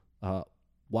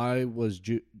 Why was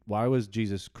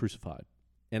Jesus crucified?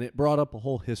 And it brought up a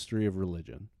whole history of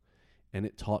religion, and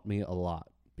it taught me a lot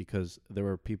because there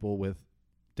were people with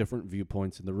different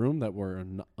viewpoints in the room that were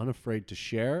unafraid to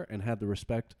share and had the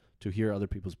respect to hear other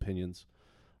people's opinions.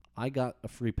 I got a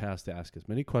free pass to ask as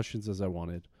many questions as I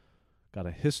wanted, got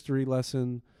a history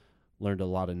lesson, learned a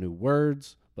lot of new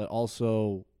words, but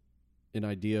also an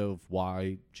idea of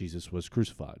why Jesus was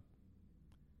crucified.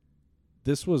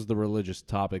 This was the religious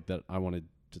topic that I wanted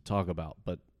to talk about,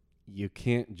 but you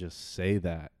can't just say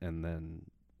that and then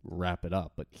wrap it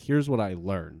up. But here's what I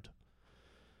learned.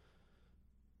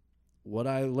 What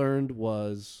I learned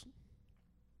was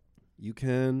you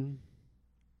can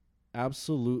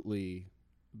absolutely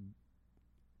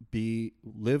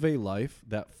live a life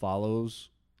that follows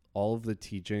all of the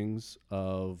teachings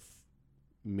of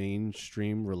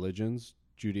mainstream religions,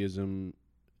 Judaism,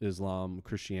 Islam,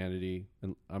 Christianity,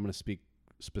 and I'm going to speak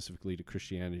specifically to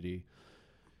Christianity.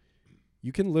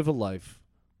 You can live a life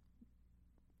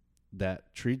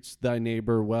that treats thy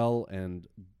neighbor well and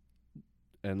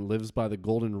lives by the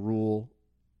golden rule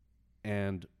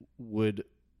and would,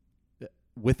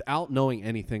 without knowing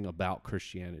anything about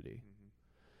Christianity.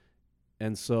 Mm-hmm.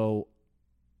 And so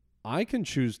I can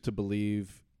choose to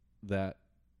believe that,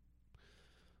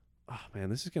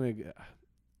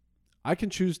 I can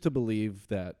choose to believe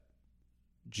that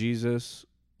Jesus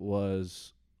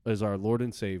is our Lord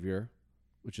and Savior,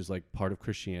 which is like part of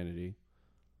Christianity.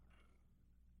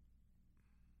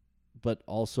 But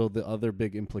also the other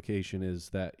big implication is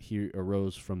that he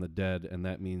arose from the dead, and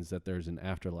that means that there's an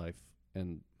afterlife.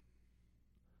 And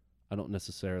I don't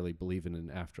necessarily believe in an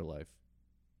afterlife.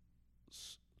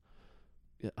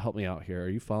 Help me out here. Are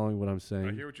you following what I'm saying?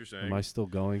 I hear what you're saying. Am I still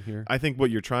going here? I think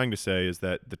what you're trying to say is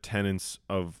that the tenets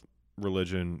of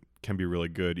religion can be really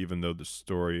good, even though the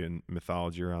story and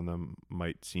mythology around them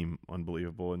might seem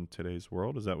unbelievable in today's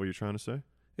world. Is that what you're trying to say?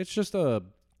 It's just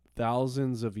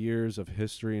thousands of years of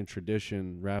history and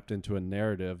tradition wrapped into a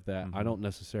narrative that I don't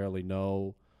necessarily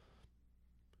know.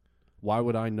 Why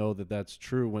would I know that that's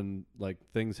true when like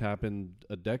things happened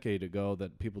a decade ago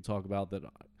that people talk about? That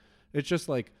it's just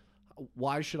like,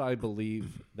 why should I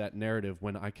believe that narrative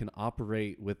when I can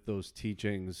operate with those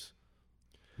teachings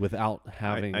without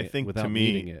having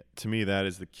needing it? To me, that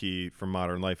is the key for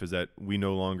modern life, is that we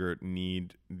no longer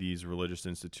need these religious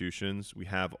institutions. We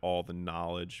have all the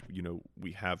knowledge,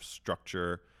 we have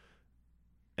structure,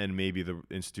 and maybe the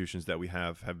institutions that we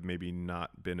have maybe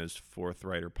not been as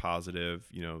forthright or positive,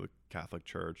 the Catholic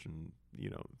Church and,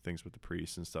 things with the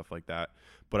priests and stuff like that.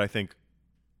 But I think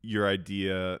your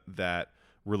idea that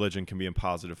religion can be a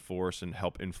positive force and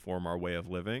help inform our way of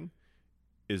living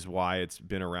is why it's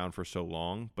been around for so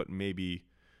long. But maybe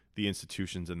the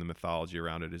institutions and the mythology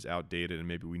around it is outdated, and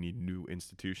maybe we need new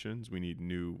institutions. We need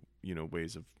new,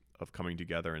 ways of coming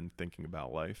together and thinking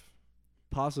about life.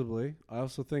 Possibly. I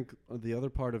also think the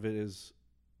other part of it is,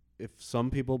 if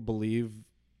some people believe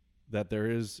that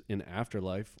there is an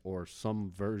afterlife or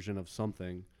some version of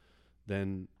something,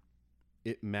 then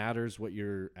it matters what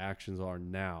your actions are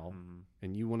now,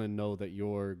 and you want to know that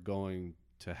you're going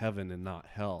to heaven and not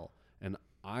hell. And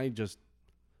I just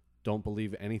don't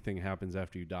believe anything happens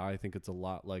after you die. I think it's a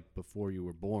lot like before you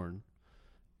were born.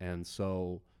 And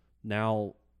so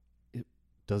now,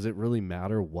 does it really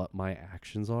matter what my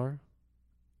actions are?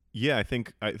 Yeah, I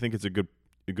think it's a good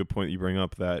point that you bring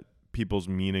up, that people's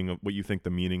meaning of what you think the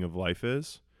meaning of life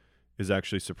is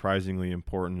actually surprisingly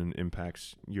important and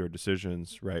impacts your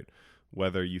decisions, right?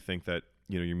 Whether you think that,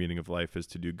 your meaning of life is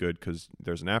to do good because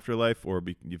there's an afterlife, or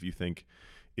if you think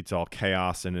it's all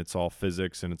chaos and it's all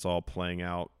physics and it's all playing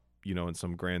out, in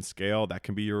some grand scale, that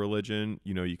can be your religion.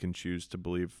 You can choose to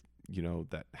believe,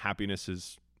 that happiness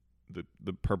is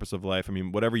the purpose of life. I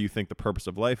mean, whatever you think the purpose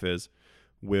of life is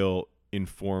will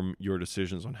inform your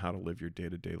decisions on how to live your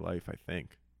day-to-day life, I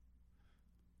think.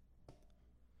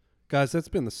 Guys, that's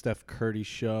been the Steph Curdy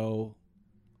Show.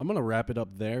 I'm going to wrap it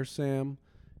up there, Sam.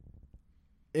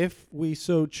 If we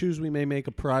so choose, we may make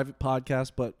a private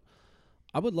podcast, but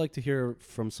I would like to hear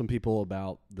from some people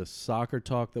about the soccer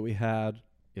talk that we had.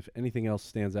 If anything else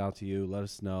stands out to you, let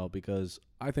us know, because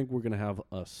I think we're going to have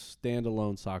a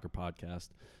standalone soccer podcast.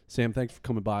 Sam, thanks for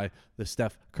coming by the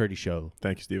Steph Curdy Show.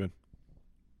 Thank you, Steven.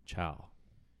 Ciao.